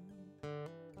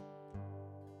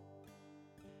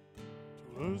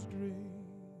 'Twas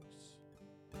grace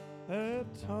that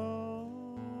taught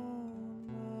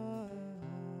my heart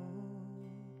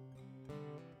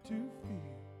to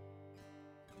fear,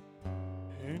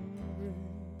 and grace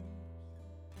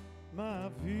my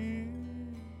fear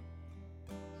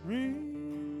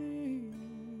relieved.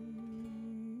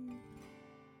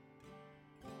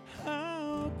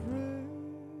 How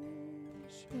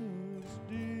precious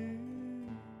did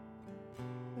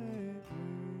that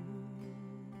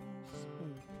grace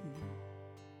appear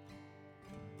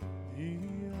the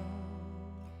hour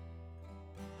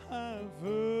I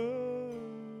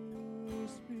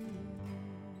first believed.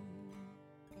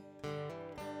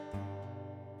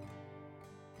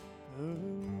 The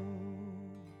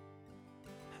Lord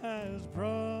has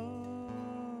promised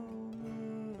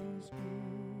good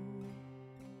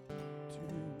to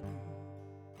me.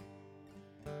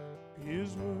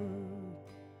 His word,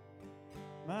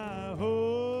 my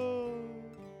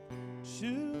hope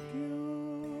secure.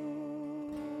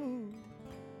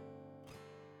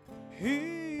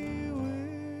 He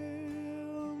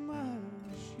will my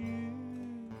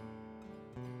shield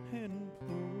and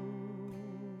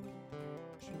portion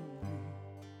be.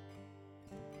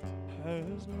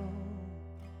 As long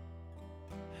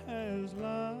as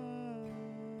life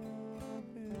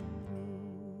endures.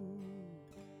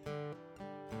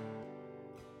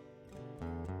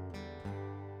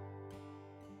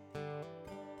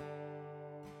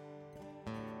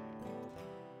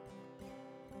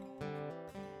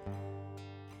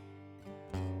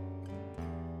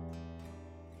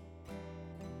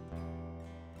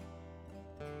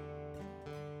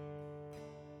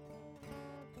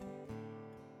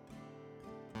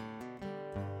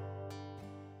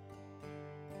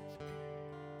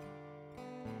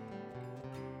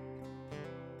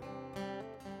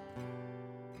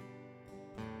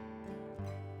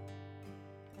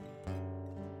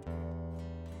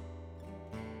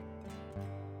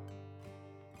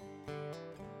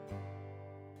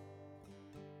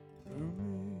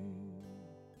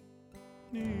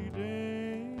 Many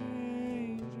dangers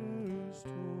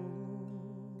toil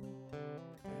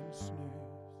and snares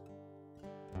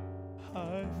I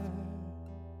have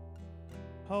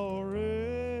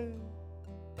already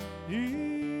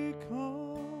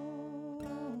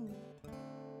come.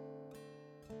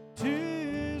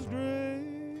 'Tis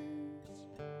grace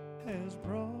has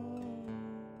brought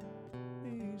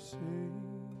me safe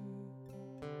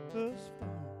thus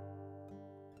far,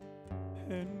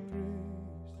 and grace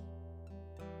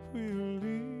will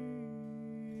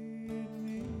lead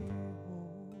me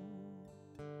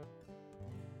home.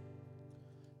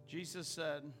 Jesus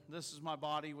said, "This is my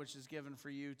body which is given for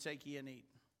you. Take ye and eat."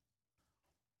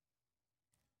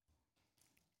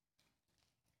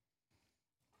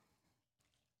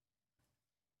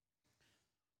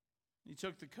 He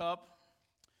took the cup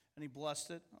and he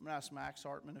blessed it. I'm going to ask Max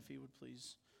Hartman if he would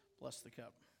please bless the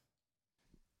cup.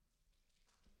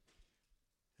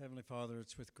 Heavenly Father,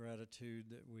 it's with gratitude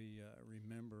that we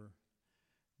remember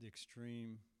the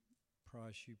extreme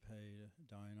price you paid,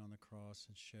 dying on the cross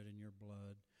and shedding your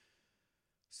blood,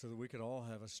 so that we could all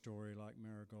have a story like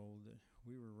Marigold, that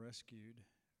we were rescued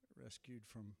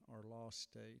from our lost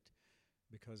state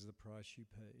because of the price you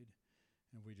paid.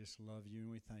 And we just love you and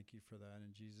we thank you for that.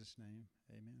 In Jesus' name,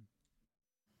 amen.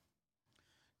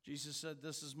 Jesus said,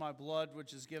 "This is my blood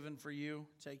which is given for you.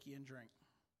 Take ye and drink."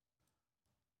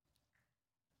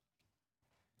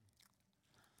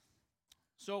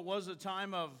 So it was a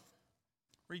time of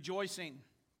rejoicing.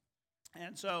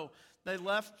 And so they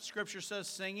left, Scripture says,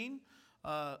 singing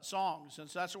songs.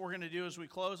 And so that's what we're going to do as we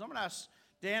close. I'm going to ask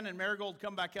Dan and Marigold to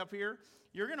come back up here.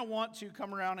 You're going to want to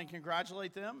come around and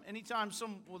congratulate them. Anytime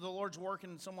the Lord's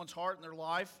working in someone's heart and their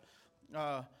life,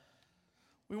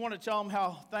 we want to tell them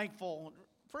how thankful,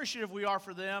 appreciative we are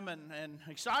for them and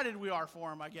excited we are for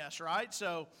them, I guess, right?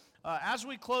 So as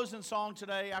we close in song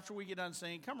today, after we get done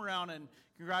singing, come around and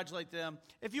congratulate them.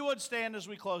 If you would stand as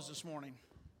we close this morning.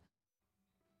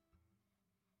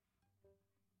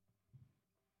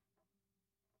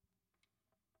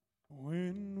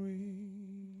 When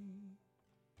we've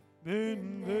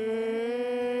been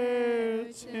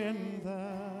there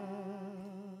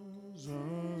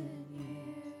 10,000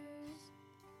 years,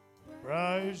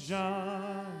 bright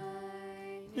shining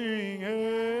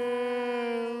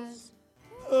as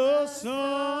the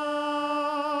sun,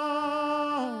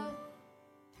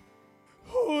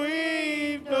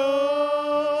 we've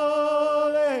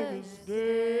known as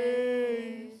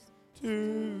days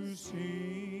to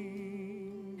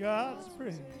sing God's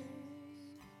praise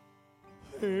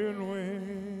And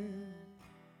when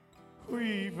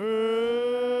we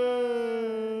first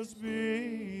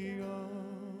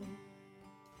begun,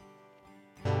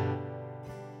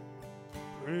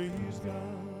 praise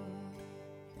God,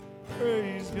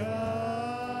 praise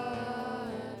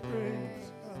God,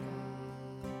 praise God,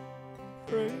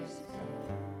 praise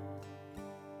God,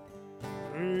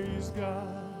 praise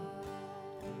God,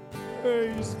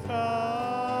 praise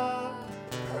God,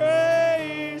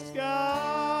 praise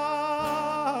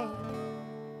God,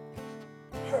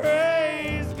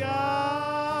 praise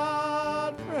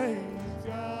God, praise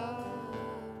God,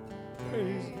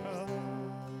 praise God,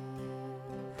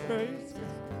 praise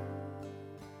God.